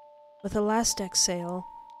 With a last exhale,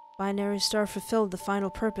 Binary Star fulfilled the final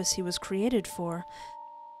purpose he was created for,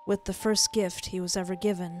 with the first gift he was ever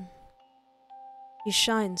given. He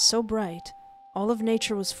shined so bright, all of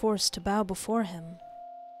nature was forced to bow before him.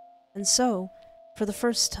 And so, for the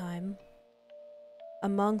first time,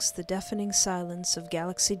 amongst the deafening silence of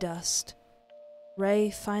galaxy dust, Ray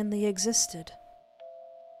finally existed,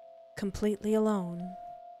 completely alone.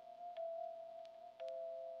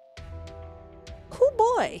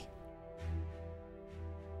 Oh boy!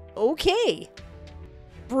 Okay.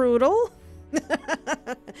 Brutal?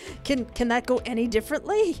 Can that go any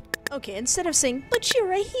differently? Okay, instead of saying, but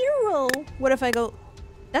you're a hero, what if I go,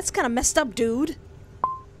 that's kinda messed up, dude.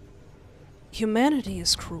 Humanity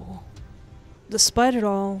is cruel. Despite it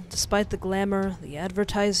all, despite the glamour, the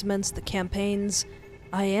advertisements, the campaigns,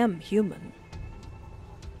 I am human.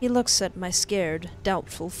 He looks at my scared,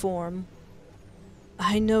 doubtful form.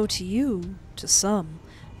 I know to you, to some,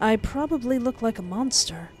 I probably look like a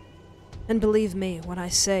monster. And believe me when I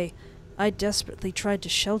say, I desperately tried to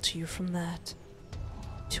shelter you from that.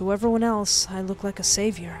 To everyone else, I look like a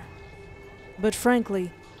savior. But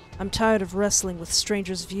frankly, I'm tired of wrestling with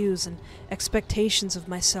strangers' views and expectations of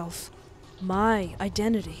myself. My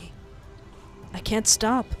identity. I can't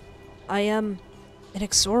stop. I am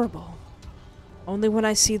inexorable. Only when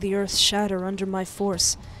I see the earth shatter under my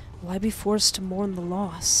force will I be forced to mourn the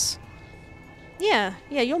loss. Yeah,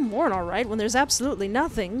 you'll mourn alright when there's absolutely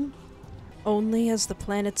nothing. Only as the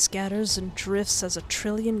planet scatters and drifts as 1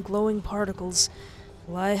 trillion glowing particles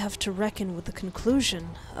will I have to reckon with the conclusion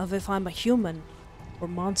of if I'm a human or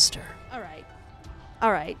monster.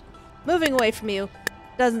 Alright. Moving away from you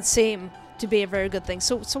doesn't seem to be a very good thing.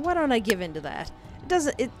 So why don't I give in to that?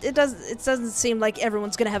 It doesn't seem like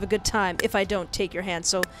everyone's gonna have a good time if I don't take your hand.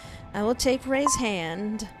 So I will take Ray's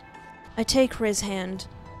hand. I take Ray's hand.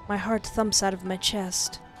 My heart thumps out of my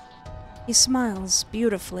chest. He smiles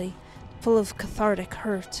beautifully, full of cathartic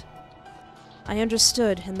hurt. I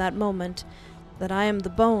understood in that moment that I am the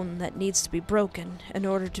bone that needs to be broken in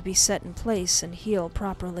order to be set in place and heal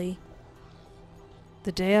properly.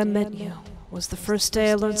 The day I met you was the first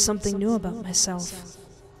day I learned something new about myself.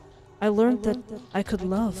 I learned that I could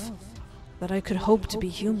love, that I could hope to be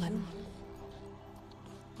human.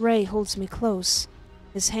 Ray holds me close.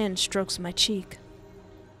 His hand strokes my cheek.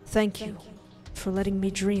 Thank you for letting me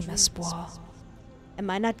dream, Espoir. Am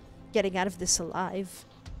I not getting out of this alive?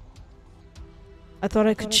 I thought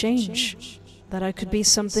I could change, that I could be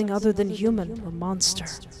something other than human or monster.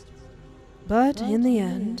 But in the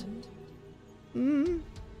end,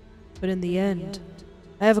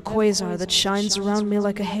 I have a quasar that shines around me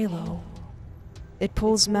like a halo. It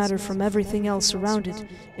pulls matter from everything else around it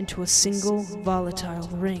into a single volatile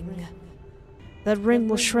ring. That ring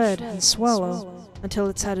will shred and swallow until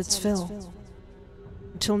it's had its fill,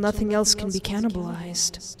 until nothing else can be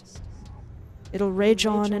cannibalized. It'll rage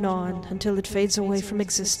on until it fades away from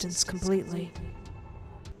existence completely.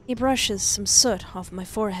 He brushes some soot off my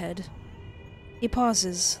forehead. He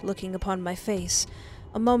pauses, looking upon my face.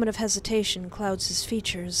 A moment of hesitation clouds his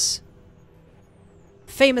features.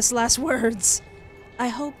 Famous last words! I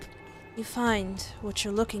hope you find what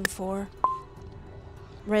you're looking for.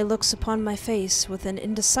 Ray looks upon my face with an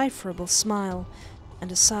indecipherable smile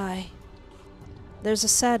and a sigh. There's a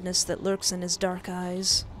sadness that lurks in his dark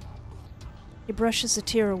eyes. He brushes a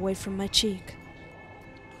tear away from my cheek.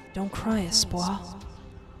 Don't cry, Espoir.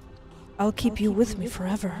 I'll keep you with me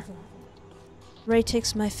forever. Ray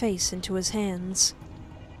takes my face into his hands.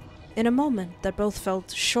 In a moment that both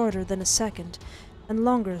felt shorter than a second and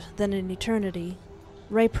longer than an eternity,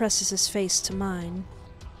 Ray presses his face to mine.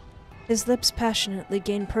 His lips passionately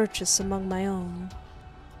gain purchase among my own.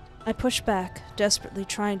 I push back, desperately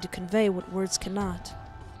trying to convey what words cannot.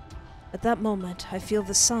 At that moment, I feel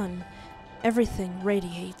the sun. Everything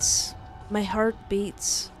radiates. My heart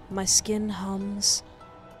beats. My skin hums.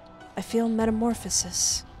 I feel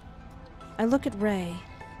metamorphosis. I look at Ray.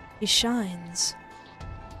 He shines.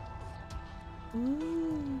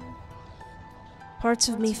 Ooh. Parts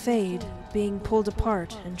of me fade, being pulled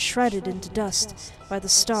apart and shredded into dust by the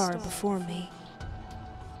star before me.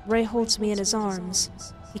 Ray holds me in his arms.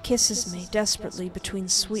 He kisses me desperately between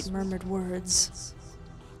sweet murmured words.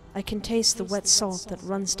 I can taste the wet salt that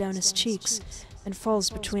runs down his cheeks and falls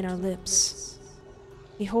between our lips.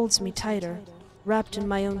 He holds me tighter, wrapped in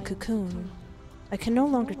my own cocoon. I can no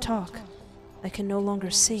longer talk. I can no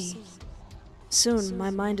longer see. Soon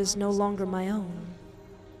my mind is no longer my own.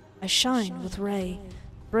 I shine with Ray,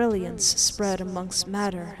 brilliance spread amongst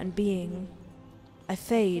matter and being. I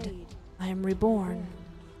fade. I am reborn.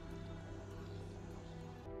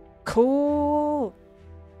 Cool.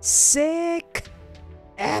 Sick.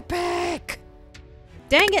 Epic.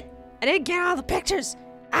 Dang it! I didn't get all the pictures!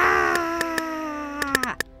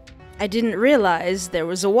 Ah! I didn't realize there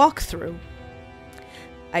was a walkthrough.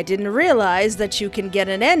 I didn't realize that you can get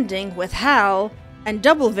an ending with Hal and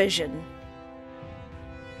double vision.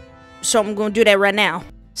 So I'm going to do that right now.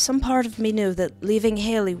 Some part of me knew that leaving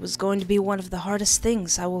Hailey was going to be one of the hardest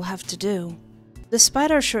things I will have to do. Despite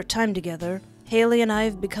our short time together, Hailey and I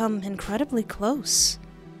have become incredibly close.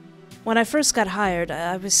 When I first got hired,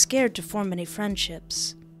 I was scared to form any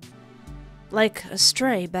friendships. Like a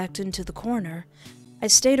stray backed into the corner, I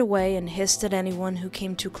stayed away and hissed at anyone who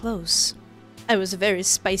came too close. I was a very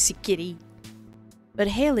spicy kitty. But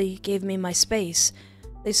Hailey gave me my space.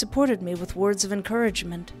 They supported me with words of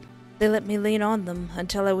encouragement. They let me lean on them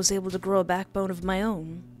until I was able to grow a backbone of my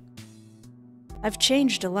own. I've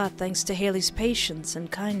changed a lot thanks to Hailey's patience and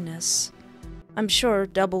kindness. I'm sure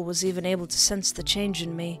Double was even able to sense the change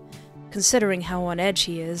in me, considering how on edge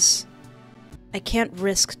he is. I can't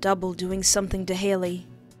risk Double doing something to Hailey,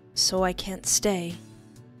 so I can't stay.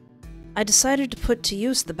 I decided to put to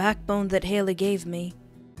use the backbone that Hailey gave me.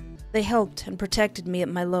 They helped and protected me at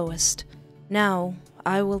my lowest. Now,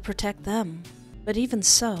 I will protect them. But even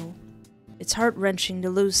so, it's heart-wrenching to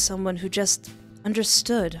lose someone who just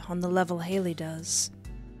understood on the level Hailey does.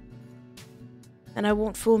 And I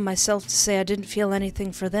won't fool myself to say I didn't feel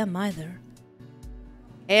anything for them either.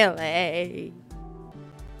 Hailey!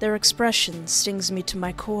 Their expression stings me to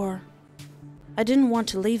my core. I didn't want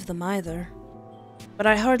to leave them either. But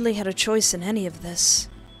I hardly had a choice in any of this.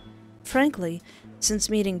 Frankly, since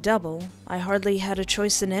meeting Double, I hardly had a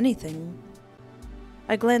choice in anything.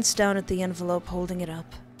 I glanced down at the envelope, holding it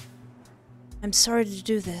up. I'm sorry to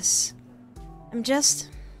do this. I'm just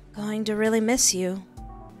going to really miss you.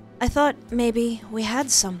 I thought maybe we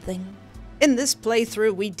had something. In this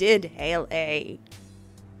playthrough, we did, Hailey.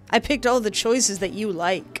 I picked all the choices that you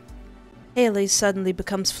like. Hailey suddenly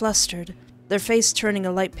becomes flustered, their face turning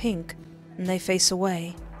a light pink, and they face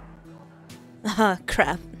away. Ah,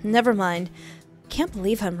 crap. Never mind. Can't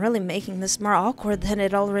believe I'm really making this more awkward than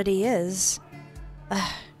it already is.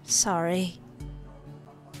 Sorry.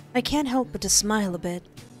 I can't help but to smile a bit.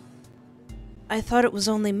 I thought it was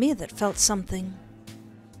only me that felt something.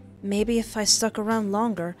 Maybe if I stuck around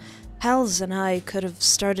longer, Hals and I could have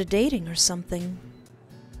started dating or something.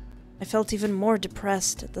 I felt even more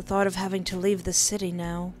depressed at the thought of having to leave this city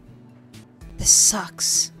now. This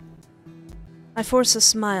sucks. I force a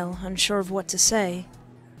smile, unsure of what to say.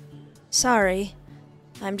 Sorry,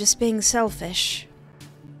 I'm just being selfish.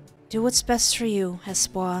 Do what's best for you,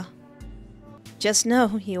 Espoir. Just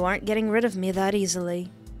know you aren't getting rid of me that easily.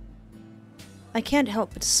 I can't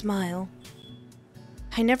help but smile.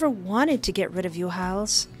 I never wanted to get rid of you,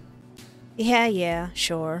 Hals. Yeah,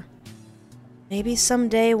 sure. Maybe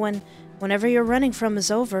someday whenever your running from is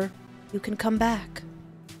over, you can come back.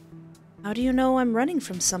 How do you know I'm running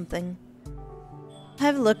from something?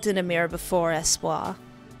 I've looked in a mirror before, Espoir.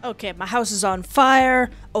 Okay, my house is on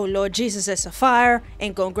fire. Oh, Lord Jesus, it's a fire.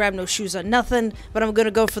 Ain't gonna grab no shoes or nothing, but I'm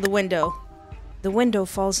gonna go for the window. The window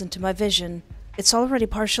falls into my vision. It's already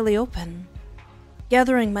partially open.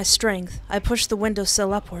 Gathering my strength, I push the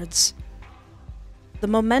windowsill upwards. The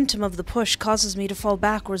momentum of the push causes me to fall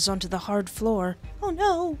backwards onto the hard floor. Oh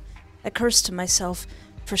no! I curse to myself,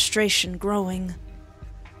 frustration growing.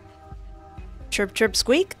 Chirp, chirp,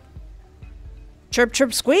 squeak? Chirp,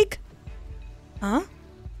 chirp, squeak? Huh?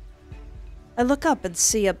 I look up and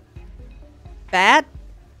see a bat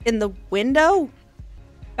in the window?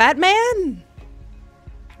 Batman?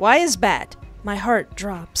 Why is bat? My heart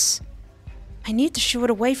drops. I need to shoo it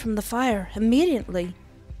away from the fire immediately.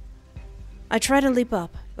 I try to leap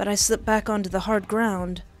up, but I slip back onto the hard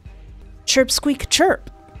ground. Chirp, squeak, chirp.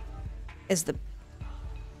 Is the...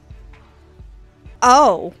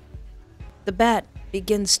 Oh! The bat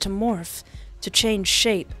begins to morph, to change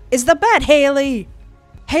shape. Is the bat Hailey?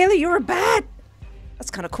 Hailey, you're a bat! That's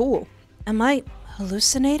kind of cool. Am I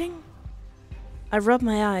hallucinating? I rub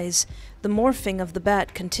my eyes. The morphing of the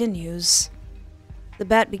bat continues. The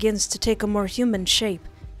bat begins to take a more human shape,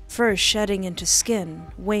 fur shedding into skin,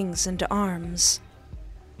 wings into arms.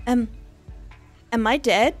 Am I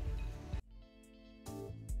dead?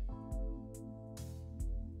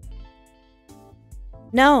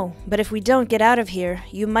 No, but if we don't get out of here,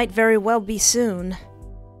 you might very well be soon.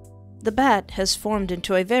 The bat has formed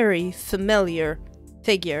into a very familiar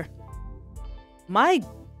figure. My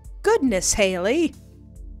goodness, Hailey!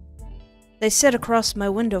 They sit across my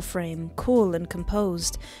window frame, cool and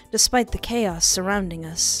composed, despite the chaos surrounding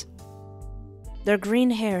us. Their green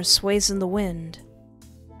hair sways in the wind.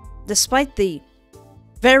 Despite the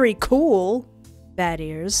very cool bat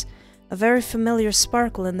ears, a very familiar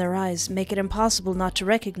sparkle in their eyes make it impossible not to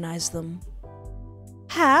recognize them.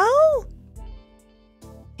 How?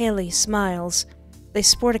 Hailey smiles. They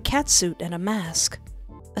sport a catsuit and a mask.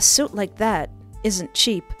 A suit like that isn't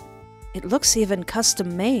cheap. It looks even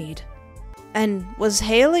custom-made. And was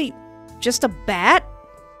Hailey just a bat?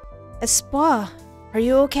 Espoir, are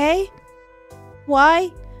you okay?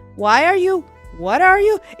 Why? Why are you? What are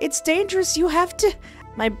you? It's dangerous, you have to...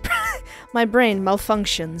 My brain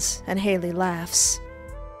malfunctions, and Hailey laughs.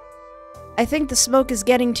 I think the smoke is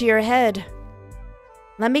getting to your head.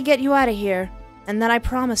 Let me get you out of here, and then I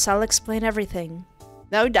promise I'll explain everything.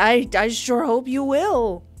 No, I sure hope you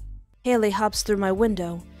will. Hailey hops through my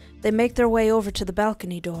window. They make their way over to the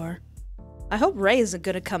balcony door. I hope Ray isn't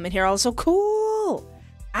gonna come in here also. Cool!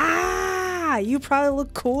 Ah! You probably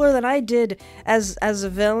look cooler than I did as a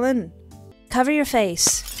villain. Cover your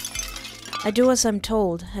face. I do as I'm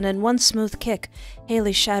told, and in one smooth kick,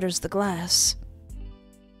 Hailey shatters the glass.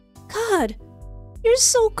 God! You're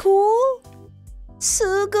so cool!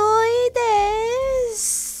 Sugoi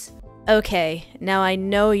desu! Okay, now I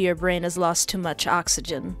know your brain has lost too much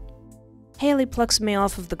oxygen. Hailey plucks me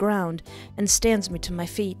off of the ground and stands me to my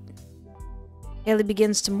feet. Hailey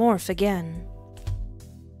begins to morph again.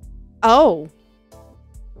 Oh!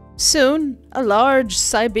 Soon, a large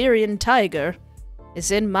Siberian tiger is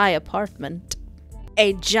in my apartment.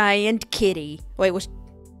 A giant kitty. Wait, what?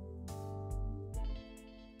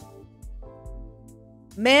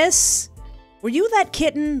 Miss? Were you that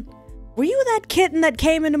kitten? Were you that kitten that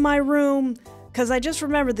came into my room? 'Cause I just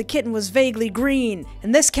remembered the kitten was vaguely green,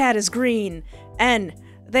 and this cat is green, and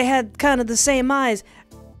they had kind of the same eyes.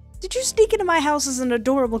 Did you sneak into my house as an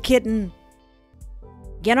adorable kitten?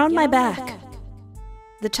 Get on my back.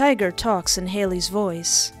 The tiger talks in Hailey's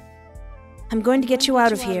voice. I'm going to get you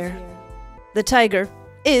out of here. The tiger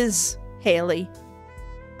is Hailey.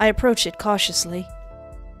 I approach it cautiously.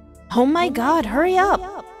 Oh my God, hurry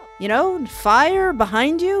up. You know, fire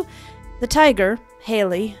behind you. The tiger,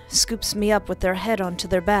 Hailey, scoops me up with their head onto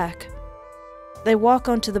their back. They walk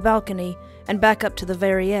onto the balcony and back up to the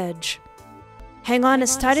very edge. Hang on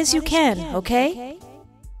as tight as you can, okay?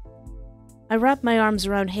 I wrap my arms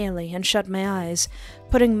around Hailey and shut my eyes,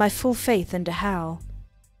 putting my full faith into Hal.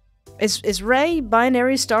 Is Ray,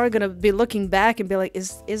 Binary Star, gonna be looking back and be like,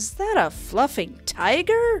 is that a fluffing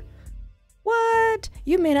tiger? What?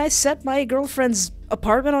 You mean I set my girlfriend's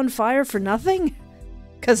apartment on fire for nothing?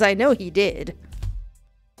 'Cause I know he did.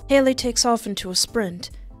 Hailey takes off into a sprint.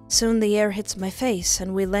 Soon the air hits my face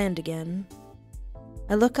and we land again.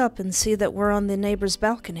 I look up and see that we're on the neighbor's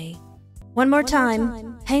balcony. One more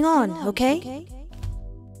time. Hang on, okay?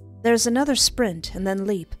 There's another sprint and then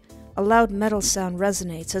leap. A loud metal sound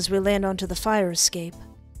resonates as we land onto the fire escape.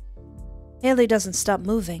 Hailey doesn't stop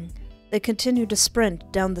moving. They continue to sprint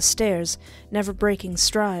down the stairs, never breaking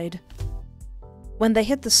stride. When they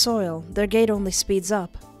hit the soil, their gait only speeds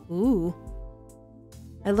up. Ooh.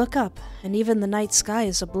 I look up, and even the night sky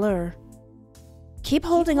is a blur. Keep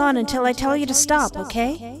holding on until I tell you to stop,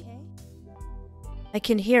 okay? I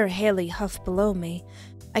can hear Hailey huff below me.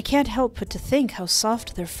 I can't help but to think how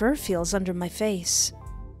soft their fur feels under my face.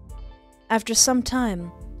 After some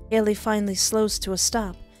time, Hailey finally slows to a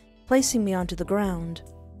stop, placing me onto the ground.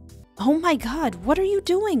 Oh my god, what are you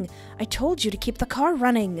doing? I told you to keep the car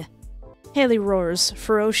running! Hailey roars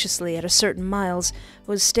ferociously at a certain Miles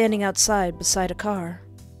who is standing outside beside a car.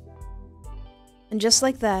 And just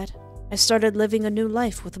like that, I started living a new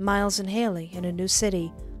life with Miles and Hailey in a new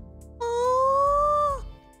city. Aww.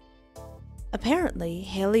 Apparently,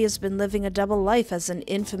 Hailey has been living a double life as an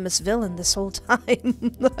infamous villain this whole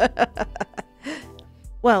time.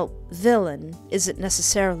 Well, villain isn't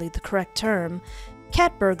necessarily the correct term.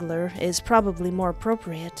 Cat burglar is probably more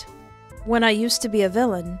appropriate. When I used to be a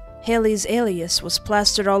villain, Hailey's alias was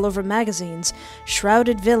plastered all over magazines.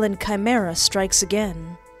 Shrouded villain Chimera strikes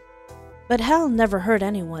again. But hell never hurt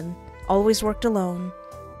anyone, always worked alone.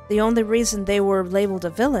 The only reason they were labeled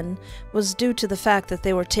a villain was due to the fact that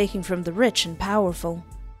they were taking from the rich and powerful.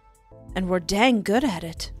 And were dang good at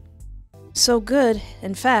it. So good,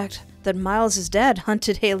 in fact, that Miles' dad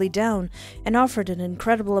hunted Hailey down and offered an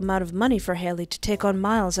incredible amount of money for Hailey to take on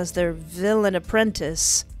Miles as their villain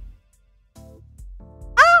apprentice.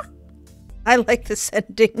 Ah! I like this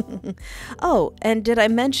ending. Oh, and did I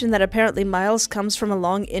mention that apparently Miles comes from a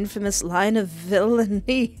long, infamous line of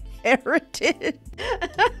villainy heritage?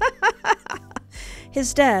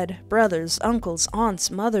 His dad, brothers, uncles, aunts,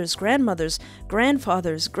 mothers, grandmothers,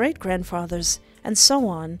 grandfathers, great-grandfathers, and so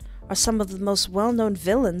on, are some of the most well-known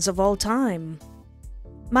villains of all time.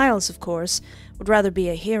 Miles, of course, would rather be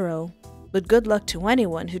a hero, but good luck to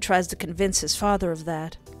anyone who tries to convince his father of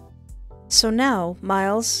that. So now,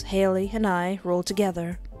 Miles, Hailey, and I roll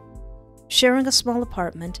together. Sharing a small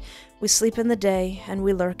apartment, we sleep in the day and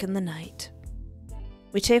we lurk in the night.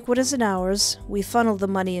 We take what isn't ours, we funnel the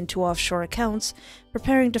money into offshore accounts,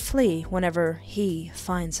 preparing to flee whenever he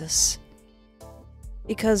finds us.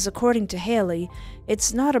 Because, according to Hailey,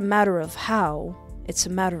 it's not a matter of how, it's a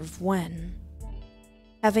matter of when.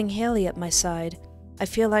 Having Hailey at my side, I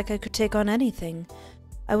feel like I could take on anything.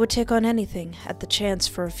 I would take on anything at the chance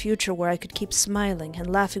for a future where I could keep smiling and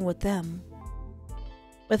laughing with them.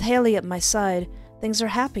 With Hailey at my side, things are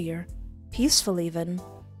happier, peaceful even.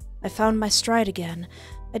 I found my stride again.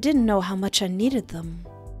 I didn't know how much I needed them.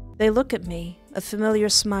 They look at me, a familiar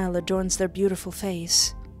smile adorns their beautiful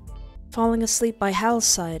face. Falling asleep by Hal's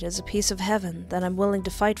side is a piece of heaven that I'm willing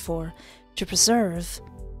to fight for, to preserve,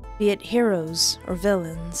 be it heroes or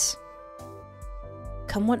villains.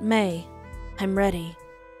 Come what may, I'm ready.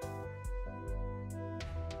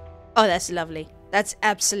 Oh, that's lovely. That's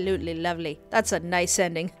absolutely lovely. That's a nice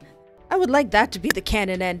ending. I would like that to be the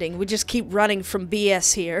canon ending. We just keep running from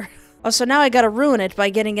BS here. Oh, so now I gotta ruin it by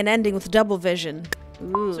getting an ending with double vision.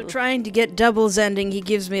 Ooh. So trying to get Double's ending, he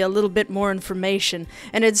gives me a little bit more information.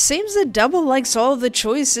 And it seems that Double likes all the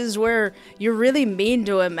choices where you're really mean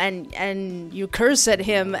to him and you curse at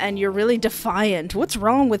him and you're really defiant. What's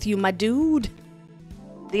wrong with you, my dude?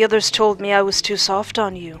 The others told me I was too soft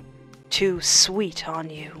on you. Too sweet on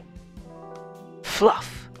you.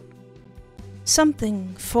 Fluff.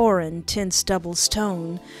 Something foreign tints Double's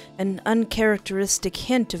tone, an uncharacteristic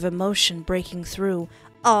hint of emotion breaking through.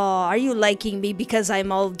 Aw, are you liking me because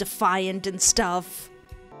I'm all defiant and stuff?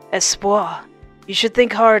 Espoir, you should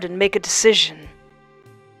think hard and make a decision.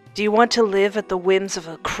 Do you want to live at the whims of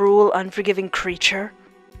a cruel, unforgiving creature?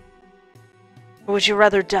 Or would you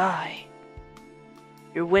rather die?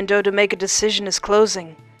 Your window to make a decision is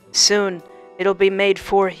closing. Soon, it'll be made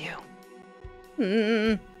for you.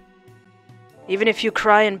 Even if you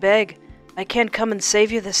cry and beg, I can't come and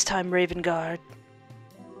save you this time, Ravenguard.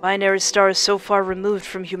 Binary Star is so far removed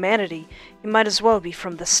from humanity, you might as well be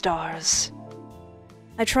from the stars.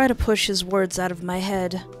 I try to push his words out of my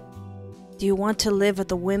head. Do you want to live at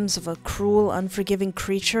the whims of a cruel, unforgiving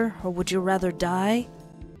creature, or would you rather die?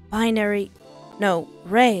 Binary... No,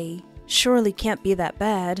 Ray surely can't be that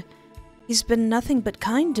bad. He's been nothing but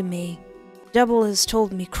kind to me. Double has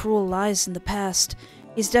told me cruel lies in the past.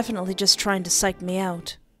 He's definitely just trying to psych me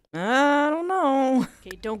out. I don't know.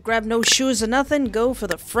 Okay, don't grab no shoes or nothing, go for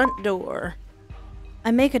the front door.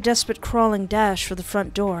 I make a desperate crawling dash for the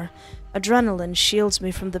front door. Adrenaline shields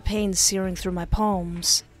me from the pain searing through my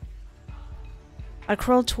palms. I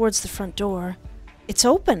crawl towards the front door. It's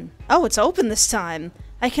open! Oh, it's open this time!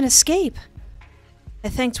 I can escape! I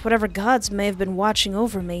thanked whatever gods may have been watching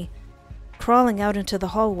over me. Crawling out into the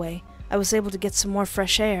hallway, I was able to get some more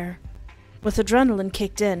fresh air. With adrenaline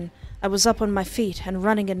kicked in, I was up on my feet and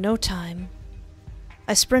running in no time.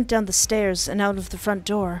 I sprint down the stairs and out of the front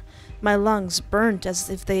door, my lungs burnt as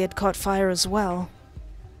if they had caught fire as well.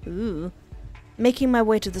 Ooh. Making my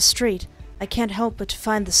way to the street, I can't help but to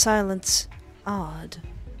find the silence odd.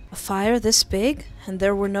 A fire this big, and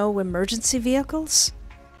there were no emergency vehicles?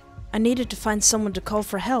 I needed to find someone to call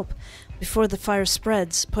for help before the fire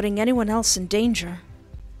spreads, putting anyone else in danger.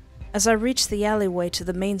 As I reached the alleyway to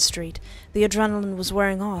the main street, the adrenaline was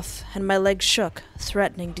wearing off, and my legs shook,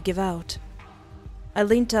 threatening to give out. I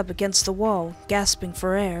leaned up against the wall, gasping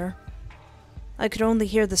for air. I could only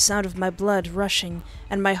hear the sound of my blood rushing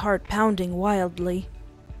and my heart pounding wildly.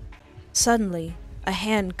 Suddenly, a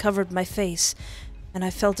hand covered my face, and I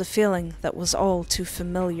felt a feeling that was all too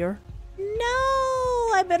familiar.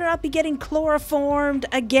 No! I better not be getting chloroformed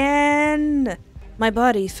again! My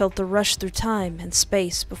body felt the rush through time and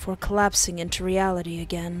space before collapsing into reality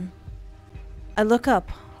again. I look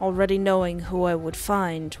up, already knowing who I would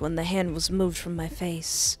find when the hand was moved from my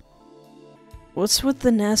face. What's with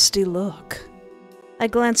the nasty look? I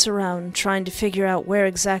glance around, trying to figure out where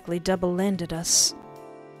exactly Double landed us.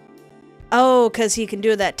 Oh, 'cause he can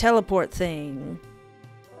do that teleport thing.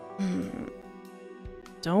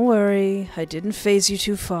 Don't worry, I didn't phase you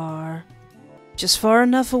too far. Just far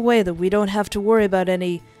enough away that we don't have to worry about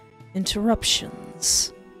any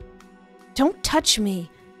interruptions. Don't touch me!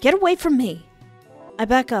 Get away from me! I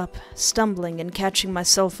back up, stumbling and catching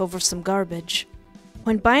myself over some garbage.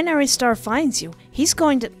 When Binary Star finds you, he's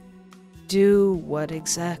going to... Do what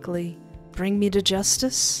exactly? Bring me to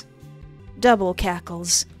justice? Double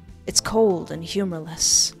cackles. It's cold and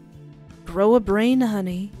humorless. Grow a brain,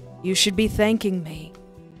 honey. You should be thanking me.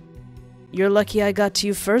 You're lucky I got to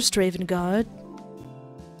you first, Raven God.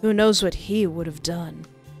 Who knows what he would have done?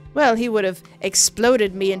 Well, he would have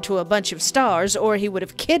exploded me into a bunch of stars, or he would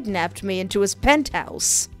have kidnapped me into his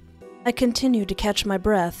penthouse. I continue to catch my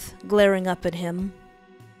breath, glaring up at him.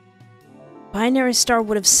 Binary Star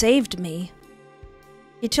would have saved me.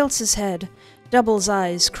 He tilts his head, Double's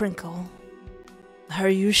eyes crinkle. Are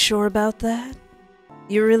you sure about that?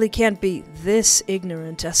 You really can't be this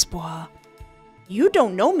ignorant, Espoir. You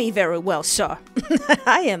don't know me very well, sir.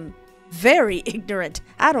 I am very ignorant.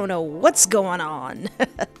 I don't know what's going on.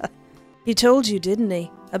 He told you, didn't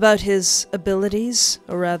he? About his abilities,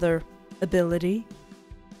 or rather, ability?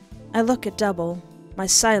 I look at Double. My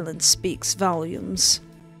silence speaks volumes.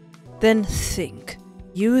 Then think.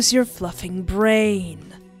 Use your fluffing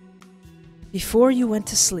brain. Before you went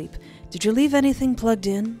to sleep, did you leave anything plugged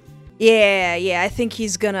in? Yeah, I think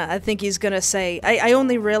he's gonna say, I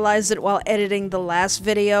only realized it while editing the last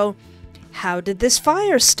video. How did this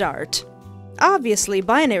fire start? Obviously,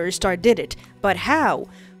 Binary Star did it, but how?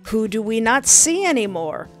 Who do we not see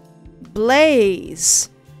anymore? Blaze.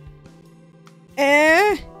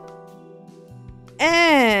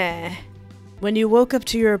 When you woke up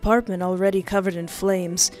to your apartment already covered in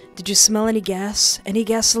flames, did you smell any gas? Any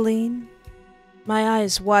gasoline? My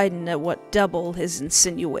eyes widen at what Double is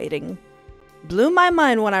insinuating. Blew my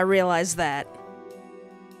mind when I realized that.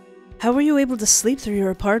 How were you able to sleep through your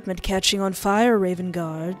apartment catching on fire, Raven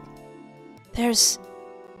Guard? There's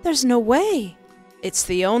no way. It's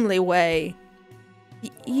the only way.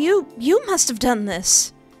 You must have done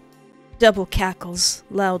this. Double cackles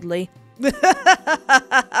loudly.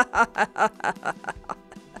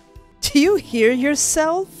 Do you hear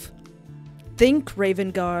yourself? Think, Raven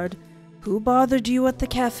Guard. Who bothered you at the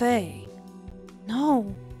cafe?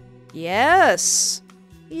 No. Yes.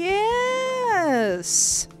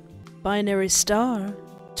 Yes. Binary Star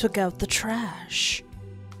took out the trash.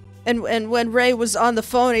 And when Ray was on the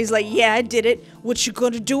phone, he's like, yeah, I did it. What you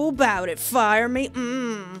gonna do about it? Fire me?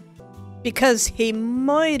 Because he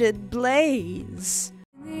murdered Blaze.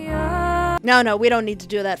 No, we don't need to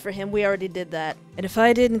do that for him. We already did that. And if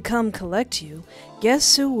I didn't come collect you,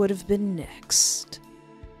 guess who would have been next?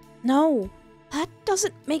 No, that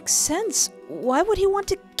doesn't make sense. Why would he want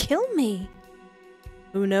to kill me?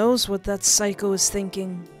 Who knows what that psycho is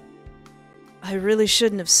thinking? I really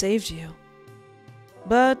shouldn't have saved you.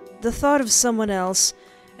 But the thought of someone else,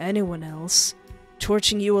 anyone else,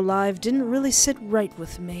 torching you alive didn't really sit right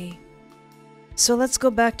with me. So let's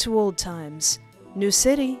go back to old times. New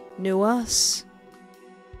city, new us.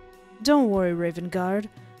 Don't worry, Raven Guard.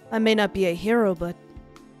 I may not be a hero, but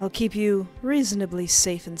I'll keep you reasonably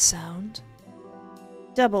safe and sound.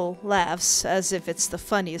 Double laughs as if it's the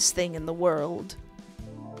funniest thing in the world.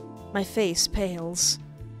 My face pales.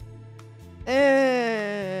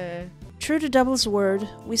 True to Double's word,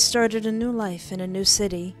 we started a new life in a new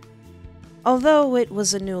city. Although it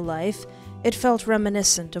was a new life, it felt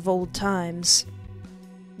reminiscent of old times.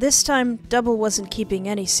 This time, Double wasn't keeping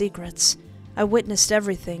any secrets. I witnessed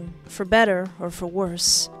everything, for better or for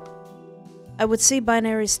worse. I would see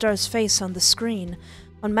Binary Star's face on the screen,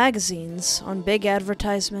 on magazines, on big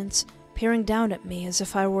advertisements, peering down at me as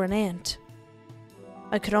if I were an ant.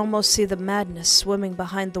 I could almost see the madness swimming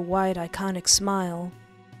behind the wide, iconic smile.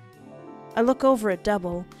 I look over at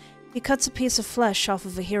Double. He cuts a piece of flesh off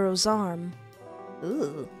of a hero's arm.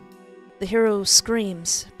 Ooh. The hero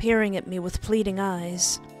screams, peering at me with pleading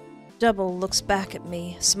eyes. Double looks back at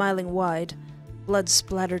me, smiling wide,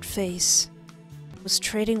 blood-splattered face. Was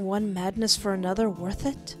trading one madness for another worth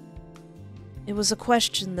it? It was a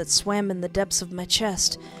question that swam in the depths of my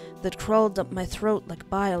chest, that crawled up my throat like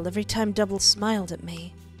bile every time Double smiled at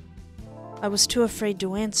me. I was too afraid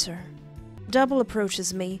to answer. Double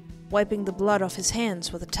approaches me, wiping the blood off his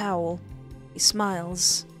hands with a towel. He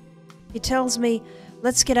smiles. He tells me,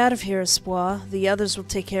 "Let's get out of here, Espoir. The others will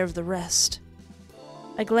take care of the rest."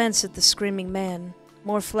 I glance at the screaming man,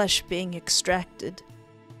 more flesh being extracted.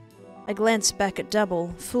 I glance back at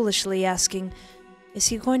Double, foolishly asking, "Is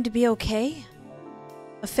he going to be okay?"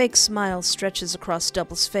 A fake smile stretches across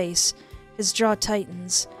Double's face. His jaw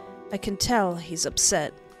tightens. I can tell he's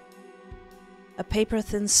upset. A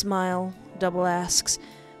paper-thin smile, Double asks,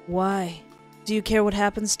 "Why? Do you care what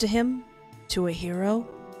happens to him? To a hero?"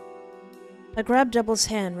 I grab Double's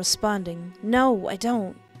hand, responding, "No, I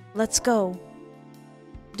don't. Let's go."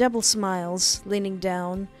 Double smiles, leaning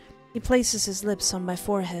down. He places his lips on my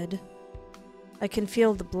forehead. I can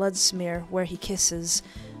feel the blood smear where he kisses.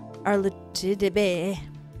 Editor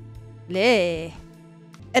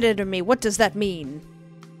me, what does that mean?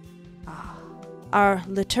 Our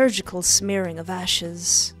liturgical smearing of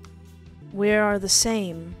ashes. We are the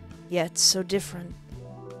same, yet so different.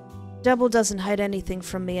 Double doesn't hide anything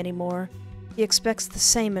from me anymore. He expects the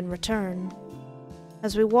same in return.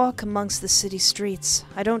 As we walk amongst the city streets,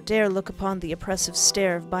 I don't dare look upon the oppressive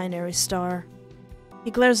stare of Binary Star. He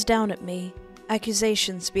glares down at me,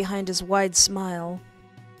 accusations behind his wide smile.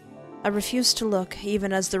 I refuse to look,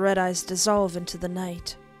 even as the red eyes dissolve into the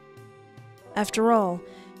night. After all,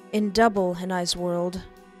 in Double and I's world,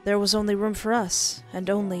 there was only room for us, and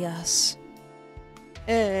only us.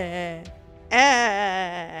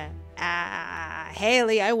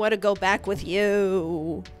 Hailey, I want to go back with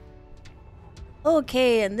you.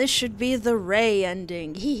 Okay, and this should be the Ray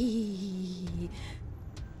ending.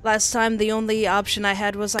 Last time the only option I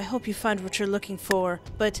had was, "I hope you find what you're looking for."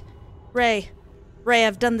 But, Ray,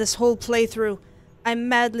 I've done this whole playthrough. I'm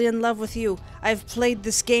madly in love with you. I've played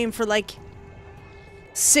this game for like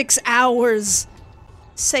 6 hours.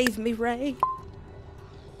 Save me, Ray.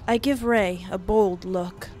 I give Ray a bold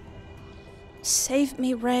look. Save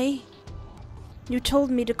me, Ray. You told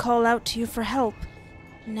me to call out to you for help.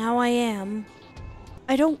 Now I am.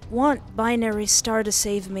 I don't want Binary Star to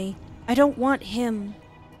save me. I don't want him.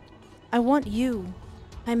 I want you.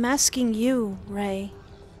 I'm asking you, Ray.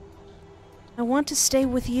 I want to stay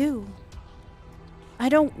with you. I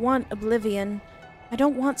don't want oblivion. I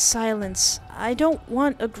don't want silence. I don't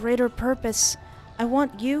want a greater purpose. I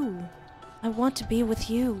want you. I want to be with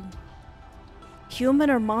you. Human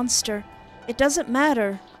or monster, it doesn't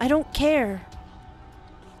matter. I don't care.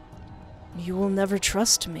 You will never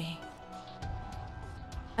trust me.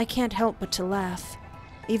 I can't help but to laugh,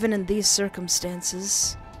 even in these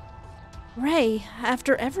circumstances. Ray,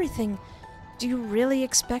 after everything, do you really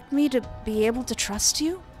expect me to be able to trust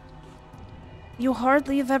you? You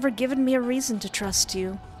hardly have ever given me a reason to trust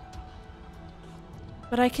you.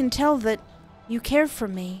 But I can tell that you care for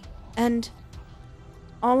me, and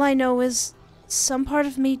all I know is some part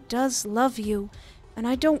of me does love you, and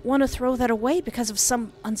I don't want to throw that away because of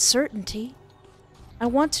some uncertainty. I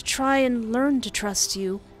want to try and learn to trust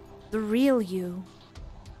you, the real you.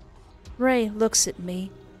 Ray looks at me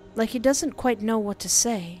like he doesn't quite know what to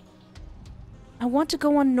say. I want to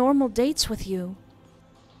go on normal dates with you.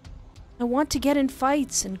 I want to get in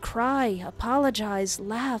fights and cry, apologize,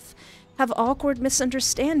 laugh, have awkward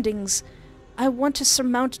misunderstandings. I want to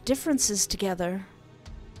surmount differences together.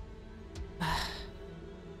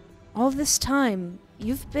 All this time,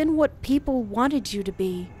 you've been what people wanted you to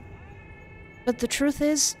be. But the truth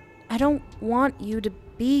is, I don't want you to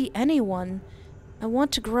be anyone. I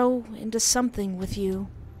want to grow into something with you.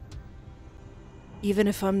 Even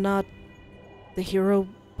if I'm not the hero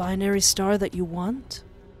Binary Star that you want?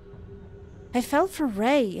 I fell for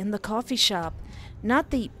Ray in the coffee shop,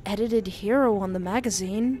 not the edited hero on the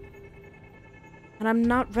magazine. And I'm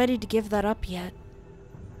not ready to give that up yet.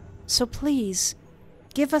 So please,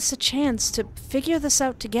 give us a chance to figure this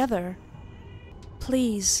out together.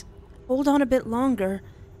 Please, hold on a bit longer.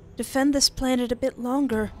 Defend this planet a bit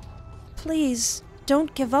longer. Please,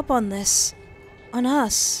 Don't give up on this. On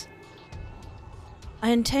us.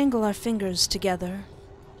 I entangle our fingers together.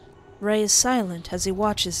 Ray is silent as he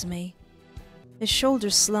watches me. His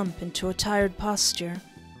shoulders slump into a tired posture.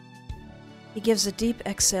 He gives a deep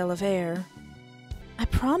exhale of air. I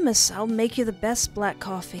promise I'll make you the best black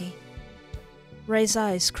coffee. Ray's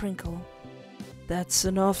eyes crinkle. That's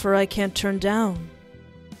an offer I can't turn down.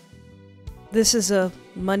 This is a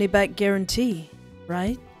money-back guarantee,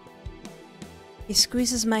 right? He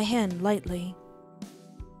squeezes my hand lightly.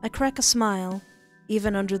 I crack a smile,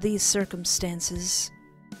 even under these circumstances.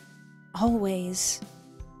 Always.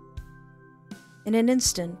 In an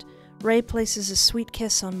instant, Ray places a sweet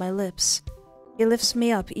kiss on my lips. He lifts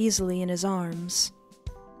me up easily in his arms.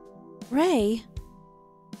 Ray?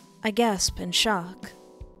 I gasp in shock.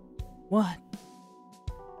 What?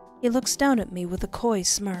 He looks down at me with a coy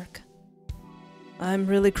smirk. I'm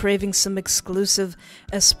really craving some exclusive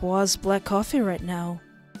Espoir's black coffee right now,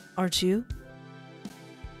 aren't you?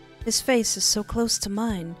 His face is so close to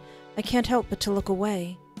mine, I can't help but to look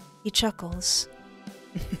away. He chuckles.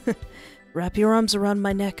 Wrap your arms around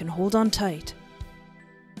my neck and hold on tight.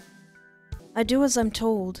 I do as I'm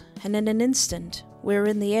told, and in an instant, we're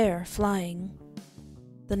in the air, flying.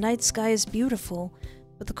 The night sky is beautiful,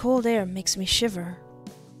 but the cold air makes me shiver.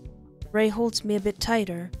 Ray holds me a bit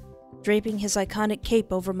tighter, draping his iconic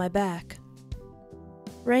cape over my back.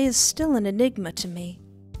 Ray is still an enigma to me.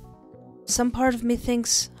 Some part of me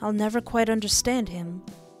thinks I'll never quite understand him.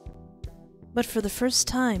 But for the first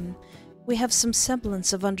time, we have some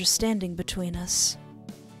semblance of understanding between us.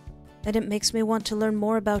 And it makes me want to learn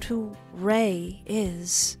more about who Ray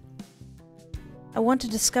is. I want to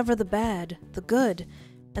discover the bad, the good,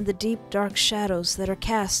 and the deep, dark shadows that are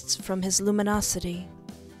cast from his luminosity.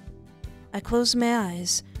 I close my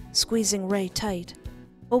eyes, squeezing Ray tight,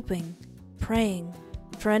 hoping, praying,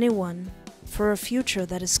 for anyone, for a future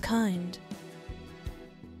that is kind.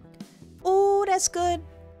 Ooh, that's good.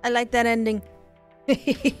 I like that ending.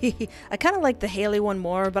 I kind of like the Hailey one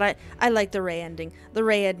more, but I like the Ray ending. The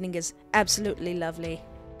Ray ending is absolutely lovely.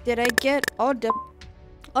 Did I get all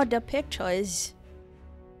the pictures?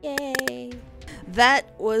 Yay.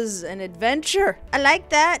 That was an adventure. I like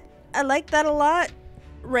that. I like that a lot.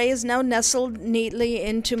 Ray is now nestled neatly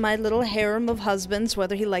into my little harem of husbands,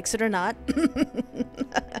 whether he likes it or not.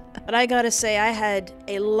 But I gotta say, I had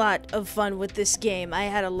a lot of fun with this game. I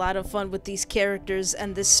had a lot of fun with these characters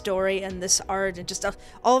and this story and this art and just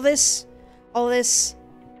all this.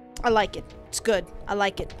 I like it. It's good. I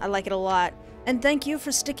like it. I like it a lot. And thank you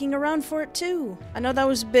for sticking around for it too. I know that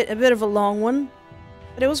was a bit of a long one,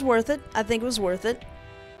 but it was worth it. I think it was worth it.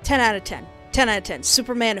 10 out of 10. 10 out of 10.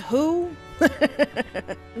 Superman who?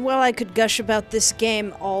 Well, I could gush about this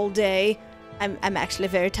game all day. I'm actually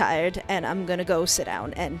very tired, and I'm gonna go sit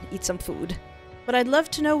down and eat some food. But I'd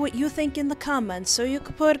love to know what you think in the comments, so you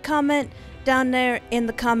could put a comment down there in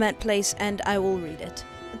the comment place, and I will read it.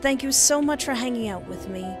 But thank you so much for hanging out with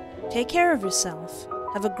me. Take care of yourself.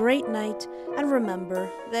 Have a great night, and remember,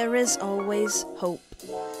 there is always hope.